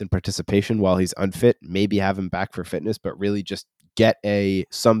minutes and participation while he's unfit, maybe have him back for fitness, but really just get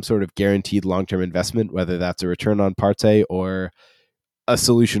some sort of guaranteed long-term investment, whether that's a return on Partey or a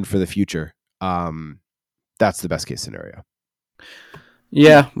solution for the future. That's the best case scenario.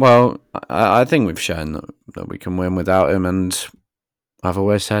 Yeah, well, I think we've shown that we can win without him, and I've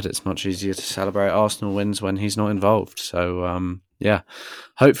always said it's much easier to celebrate Arsenal wins when he's not involved. So, yeah,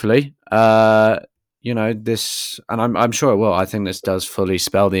 hopefully, this, and I'm sure it will. I think this does fully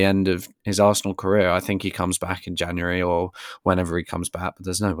spell the end of his Arsenal career. I think he comes back in January or whenever he comes back, but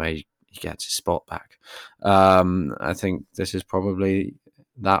there's no way he gets his spot back. I think this is probably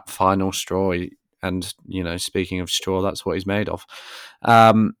that final straw. And, speaking of straw, that's what he's made of.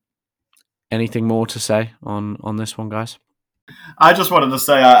 Anything more to say on this one, guys? I just wanted to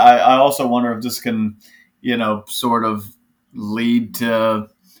say I also wonder if this can, sort of lead to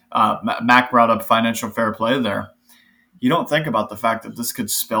Mac brought up financial fair play there. You don't think about the fact that this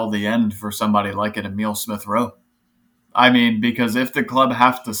could spell the end for somebody like an Emile Smith-Rowe. I mean, because if the club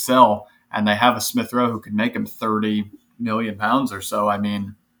have to sell and they have a Smith-Rowe who can make him £30 million or so, I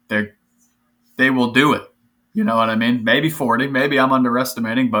mean, they will do it. You know what I mean? Maybe 40. Maybe I'm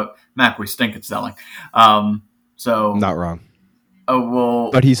underestimating, but Mac, we stink at selling. So not wrong. Oh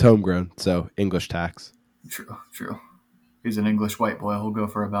well, but he's homegrown, so English tax. True. He's an English white boy. He'll go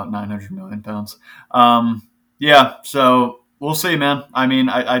for about £900 million. Yeah. So we'll see, man. I mean,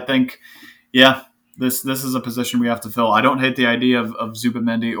 I think, yeah, this is a position we have to fill. I don't hate the idea of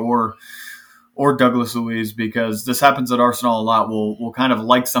Zubimendi or Douglas Luiz, because this happens at Arsenal a lot. We'll kind of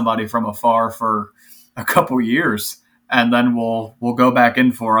like somebody from afar for a couple years, and then we'll go back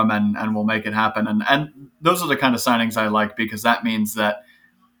in for them and we'll make it happen. And those are the kind of signings I like, because that means that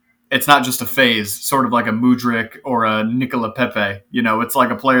it's not just a phase, sort of like a Mudryk or a Nicola Pepe. It's like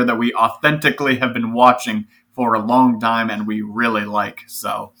a player that we authentically have been watching for a long time and we really like.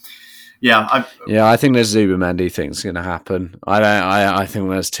 So, yeah. I think the Zubimendi thing's going to happen. I think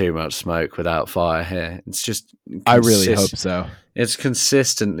there's too much smoke without fire here. It's just... I really hope so. It's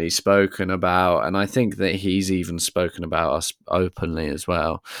consistently spoken about, and I think that he's even spoken about us openly as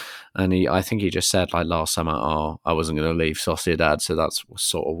well. And I think he just said, like, last summer, I wasn't going to leave Sociedad, so that's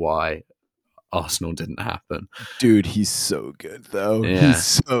sort of why Arsenal didn't happen. Dude, he's so good, though. Yeah.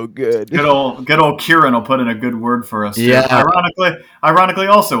 He's so good. Good old Kieran will put in a good word for us. Yeah. Too. Ironically,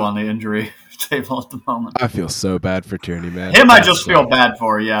 also on the injury table at the moment. I feel so bad for Tierney, man. Him, I just feel bad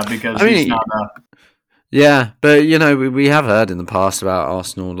for, because he's not a... Yeah, but we have heard in the past about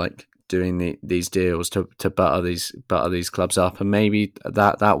Arsenal like doing these deals to butter these clubs up, and maybe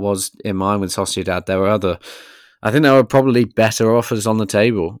that was in mind with Sociedad. I think there were probably better offers on the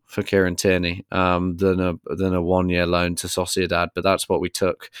table for Kieran Tierney than a 1 year loan to Sociedad, but that's what we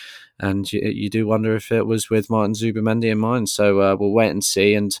took. and you do wonder if it was with Martin Zubimendi in mind. So we'll wait and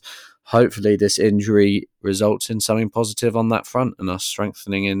see, and hopefully this injury results in something positive on that front and us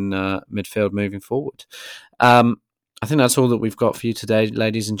strengthening in midfield moving forward. I think that's all that we've got for you today,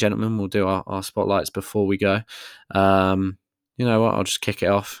 ladies and gentlemen. We'll do our spotlights before we go. You know what? I'll just kick it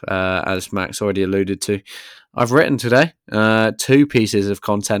off. As Max already alluded to, I've written today 2 pieces of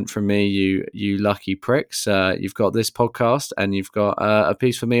content from me, you lucky pricks. You've got this podcast and you've got a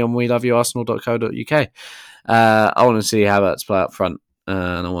piece for me on weloveyouarsenal.co.uk. I want to see how that's play up front.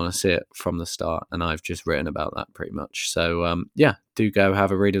 And I want to see it from the start, and I've just written about that pretty much. So, do go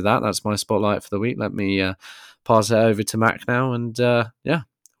have a read of that. That's my spotlight for the week. Let me pass it over to Mac now, and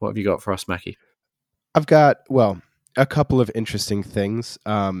what have you got for us, Mackie? I've got, a couple of interesting things.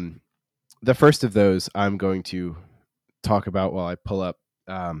 The first of those I'm going to talk about while I pull up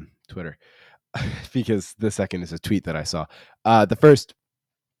Twitter, because the second is a tweet that I saw. The first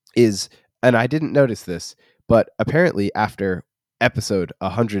is, and I didn't notice this, but apparently after episode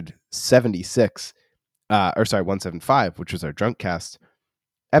 176, 175, which was our drunk cast,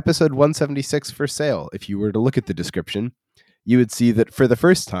 episode 176 for sale. If you were to look at the description, you would see that for the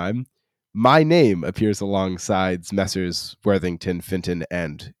first time, my name appears alongside Messrs. Worthington, Finton,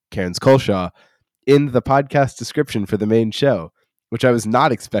 and Cairns Colshaw in the podcast description for the main show, which I was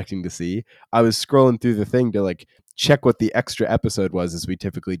not expecting to see. I was scrolling through the thing to check what the extra episode was, as we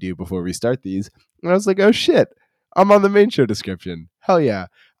typically do before we start these. And I was like, oh shit, I'm on the main show description. Hell yeah.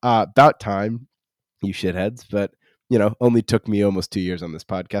 About time, you shitheads. But, only took me almost 2 years on this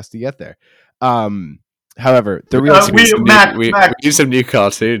podcast to get there. However, the real we use some new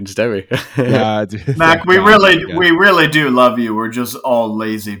cartoons, don't we? Yeah, Mac, we really do love you. We're just all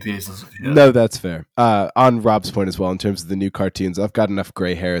lazy pieces of shit. No, that's fair. On Rob's point as well, in terms of the new cartoons, I've got enough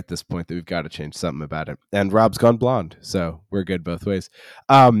gray hair at this point that we've got to change something about it. And Rob's gone blonde, so we're good both ways.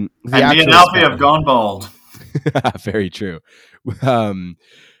 And me and Alfie have gone bald. Very true.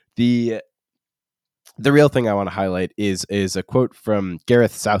 The real thing I want to highlight is a quote from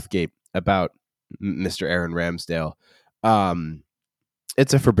Gareth Southgate about Mr. Aaron Ramsdale.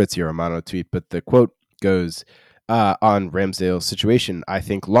 It's a Fabrizio Romano tweet, but the quote goes, on Ramsdale's situation, I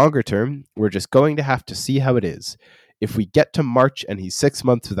think longer term, we're just going to have to see how it is. If we get to March and he's 6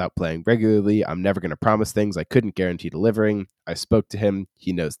 months without playing regularly, I'm never going to promise things I couldn't guarantee delivering. I spoke to him.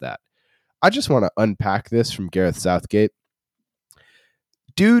 He knows that. I just want to unpack this from Gareth Southgate.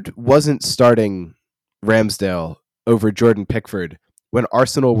 Dude wasn't starting Ramsdale over Jordan Pickford when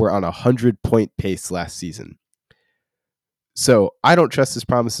Arsenal were on a 100-point pace last season. So I don't trust his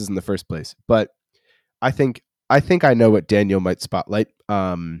promises in the first place, but I think I know what Daniel might spotlight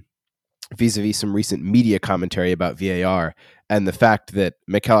vis-a-vis some recent media commentary about VAR and the fact that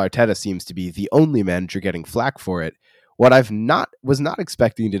Mikel Arteta seems to be the only manager getting flack for it. What was not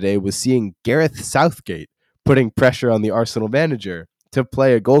expecting today was seeing Gareth Southgate putting pressure on the Arsenal manager to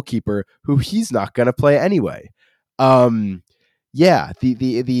play a goalkeeper who he's not going to play anyway. Yeah,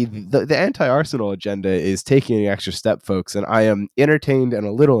 the anti-Arsenal agenda is taking an extra step, folks, and I am entertained and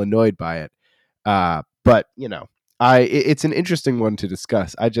a little annoyed by it. But it's an interesting one to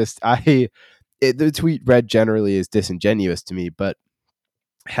discuss. The tweet read generally is disingenuous to me, but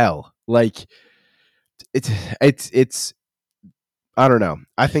hell, it's I don't know.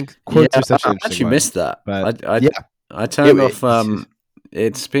 I think quotes are such an interesting. I actually missed that. But I turned off.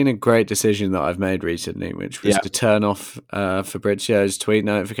 It's been a great decision that I've made recently, which was to turn off Fabrizio's tweet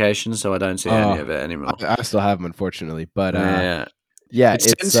notifications, so I don't see any of it anymore. I still have them, unfortunately, but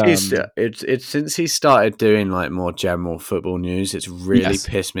it's since he started doing more general football news, it's really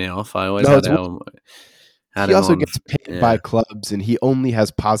pissed me off. I always had it on. He also gets paid by clubs, and he only has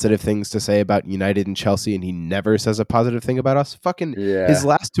positive things to say about United and Chelsea, and he never says a positive thing about us. His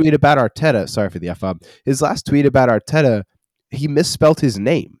last tweet about Arteta, sorry for the F-bomb, his last tweet about Arteta, he misspelt his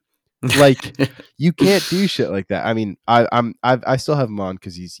name. You can't do shit like that. I mean, I still have him on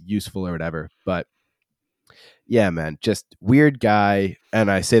because he's useful or whatever, but yeah, man, just weird guy, and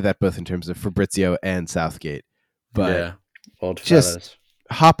I say that both in terms of Fabrizio and Southgate. But just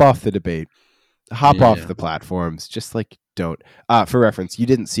hop off the debate. Hop off the platforms. Just don't. For reference, you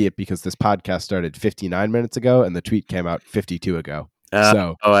didn't see it because this podcast started 59 minutes ago and the tweet came out 52 ago.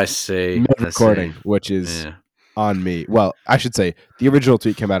 I see. Recording, which is on me. Well, I should say the original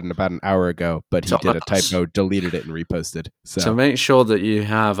tweet came out in about an hour ago, but he did a typo, deleted it, and reposted. So make sure that you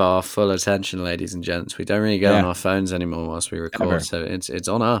have our full attention, ladies and gents. We don't really get on our phones anymore whilst we record, so it's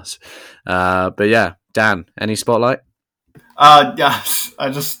on us. But yeah, Dan, any spotlight? Gosh,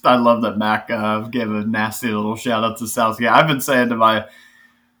 I love that Mac gave a nasty little shout out to Southgate. I've been saying to my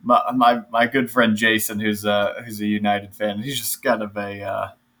good friend Jason, who's a United fan, he's just kind of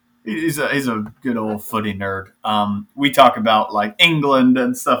a He's a good old footy nerd. We talk about like England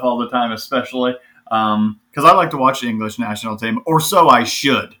and stuff all the time, especially because I like to watch the English national team, or so I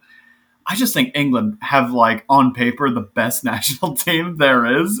should. I just think England have like on paper the best national team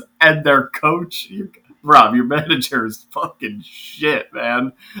there is, and their coach, Rob, your manager is fucking shit,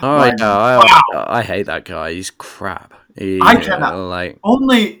 man. Oh Like, yeah, wow, I hate that guy. He's crap. I cannot. Like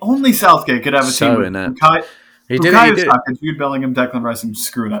Only Southgate could have a team so with inept. He Bukayo did. Saka, Jude Bellingham, Declan Rice, and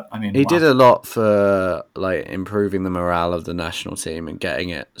screw it up. I mean, He did wow. a lot for like improving the morale of the national team and getting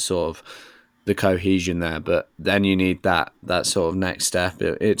it sort of the cohesion there. But then you need that sort of next step.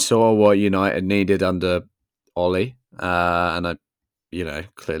 It's sort of what United needed under Ollie, and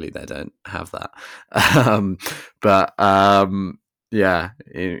clearly they don't have that. But yeah,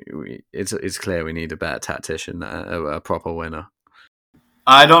 it's clear we need a better tactician, a proper winner.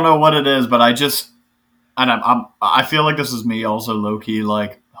 I don't know what it is, but I feel like this is me also low key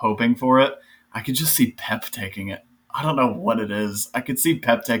like hoping for it. I could just see Pep taking it. I don't know what it is. I could see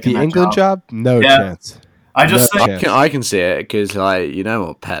Pep taking The that England job? No Yeah. chance. I just No think chance. I can see it because, like, you know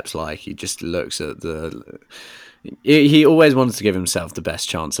what Pep's like. He just looks at he always wants to give himself the best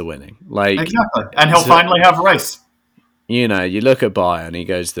chance of winning. Like, exactly, and he'll finally have Rice. you look at Bayern, he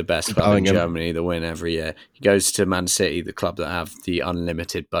goes to the best club in Bellingham. Germany, the win every year. He goes to Man City, the club that have the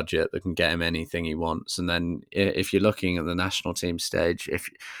unlimited budget that can get him anything he wants. And then if you're looking at the national team stage, if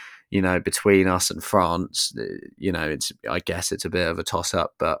between us and France, I guess it's a bit of a toss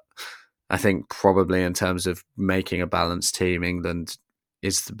up, but I think probably in terms of making a balanced team, England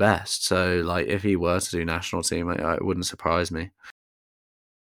is the best. So, like, if he were to do national team, it wouldn't surprise me.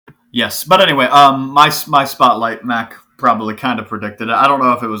 Yes, but anyway, my spotlight, Mac probably kind of predicted it. I don't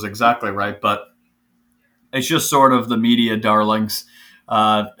know if it was exactly right, but it's just sort of the media darlings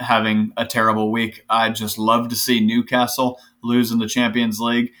having a terrible week. I just love to see Newcastle lose in the Champions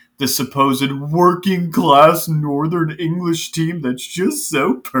League. The supposed working class Northern English team that's just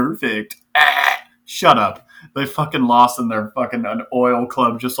so perfect. Shut up. They fucking lost in their fucking an oil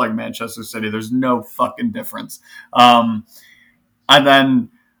club just like Manchester City. There's no fucking difference. And then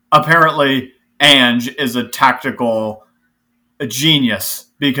apparently Ange is a tactical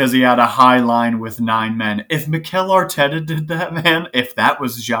genius because he had a high line with 9 men. If Mikel Arteta did that, man, if that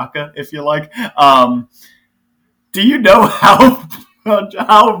was Xhaka, if you like, do you know how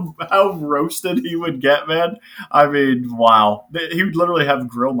roasted he would get, man? I mean, wow. He would literally have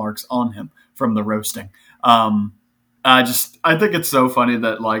grill marks on him from the roasting. I think it's so funny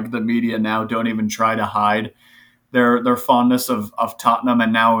that like the media now don't even try to hide their fondness of Tottenham,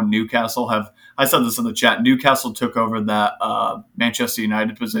 and now Newcastle have. I said this in the chat. Newcastle took over that Manchester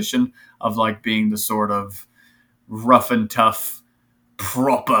United position of like being the sort of rough and tough,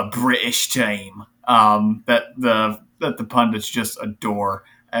 proper British team that the pundits just adore,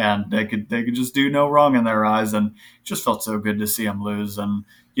 and they could just do no wrong in their eyes, and it just felt so good to see them lose. And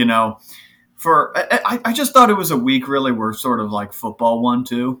I just thought it was a week really where sort of like football won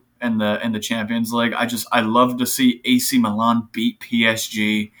too. In the Champions League, I love to see AC Milan beat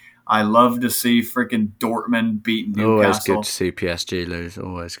PSG. I love to see freaking Dortmund beat Newcastle. Always good to see PSG lose.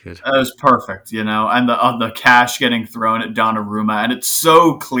 Always good. It was perfect, and the cash getting thrown at Donnarumma, and it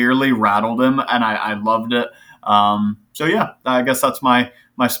so clearly rattled him, and I loved it. So yeah, I guess that's my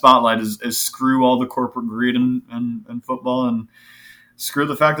spotlight is screw all the corporate greed in football, and screw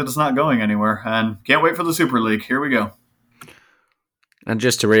the fact that it's not going anywhere, and can't wait for the Super League. Here we go. And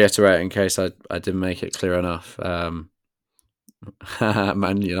just to reiterate, in case I didn't make it clear enough,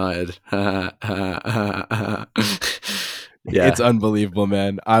 Man United. Yeah, It's unbelievable,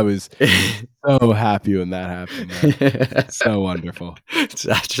 man. I was so happy when that happened. Man. So wonderful. It's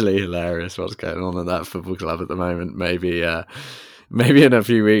actually hilarious what's going on at that football club at the moment. Maybe in a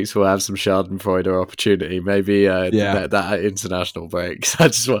few weeks we'll have some Schadenfreude opportunity. Maybe that international break. So I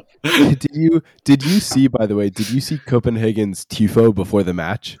just want. Did you see, by the way, Copenhagen's tifo before the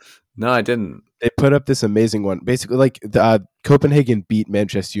match? No, I didn't. They put up this amazing one. Basically, like Copenhagen beat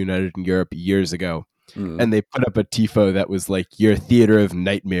Manchester United in Europe years ago. And they put up a tifo that was like your theater of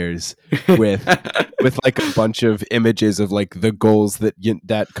nightmares with like a bunch of images of like the goals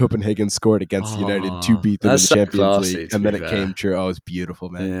that Copenhagen scored against United to beat them in the Champions League, and then it came true. Oh, it's beautiful,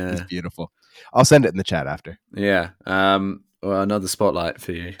 man. Yeah. It's beautiful. I'll send it in the chat after. Yeah. Well, another spotlight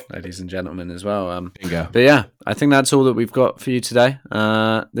for you, ladies and gentlemen, as well. Bingo. But yeah, I think that's all that we've got for you today.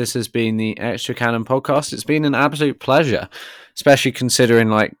 This has been the Extra Cannon podcast. It's been an absolute pleasure, especially considering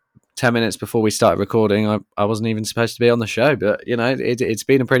like 10 minutes before we started recording, I wasn't even supposed to be on the show, but it's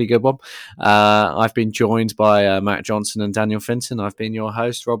been a pretty good one. I've been joined by Matt Johnson and Daniel Finton. I've been your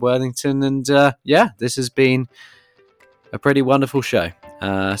host, Rob Worthington, and this has been a pretty wonderful show.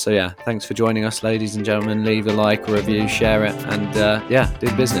 So yeah, thanks for joining us, ladies and gentlemen. Leave a like, a review, share it, and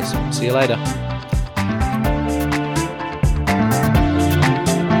do business. See you later.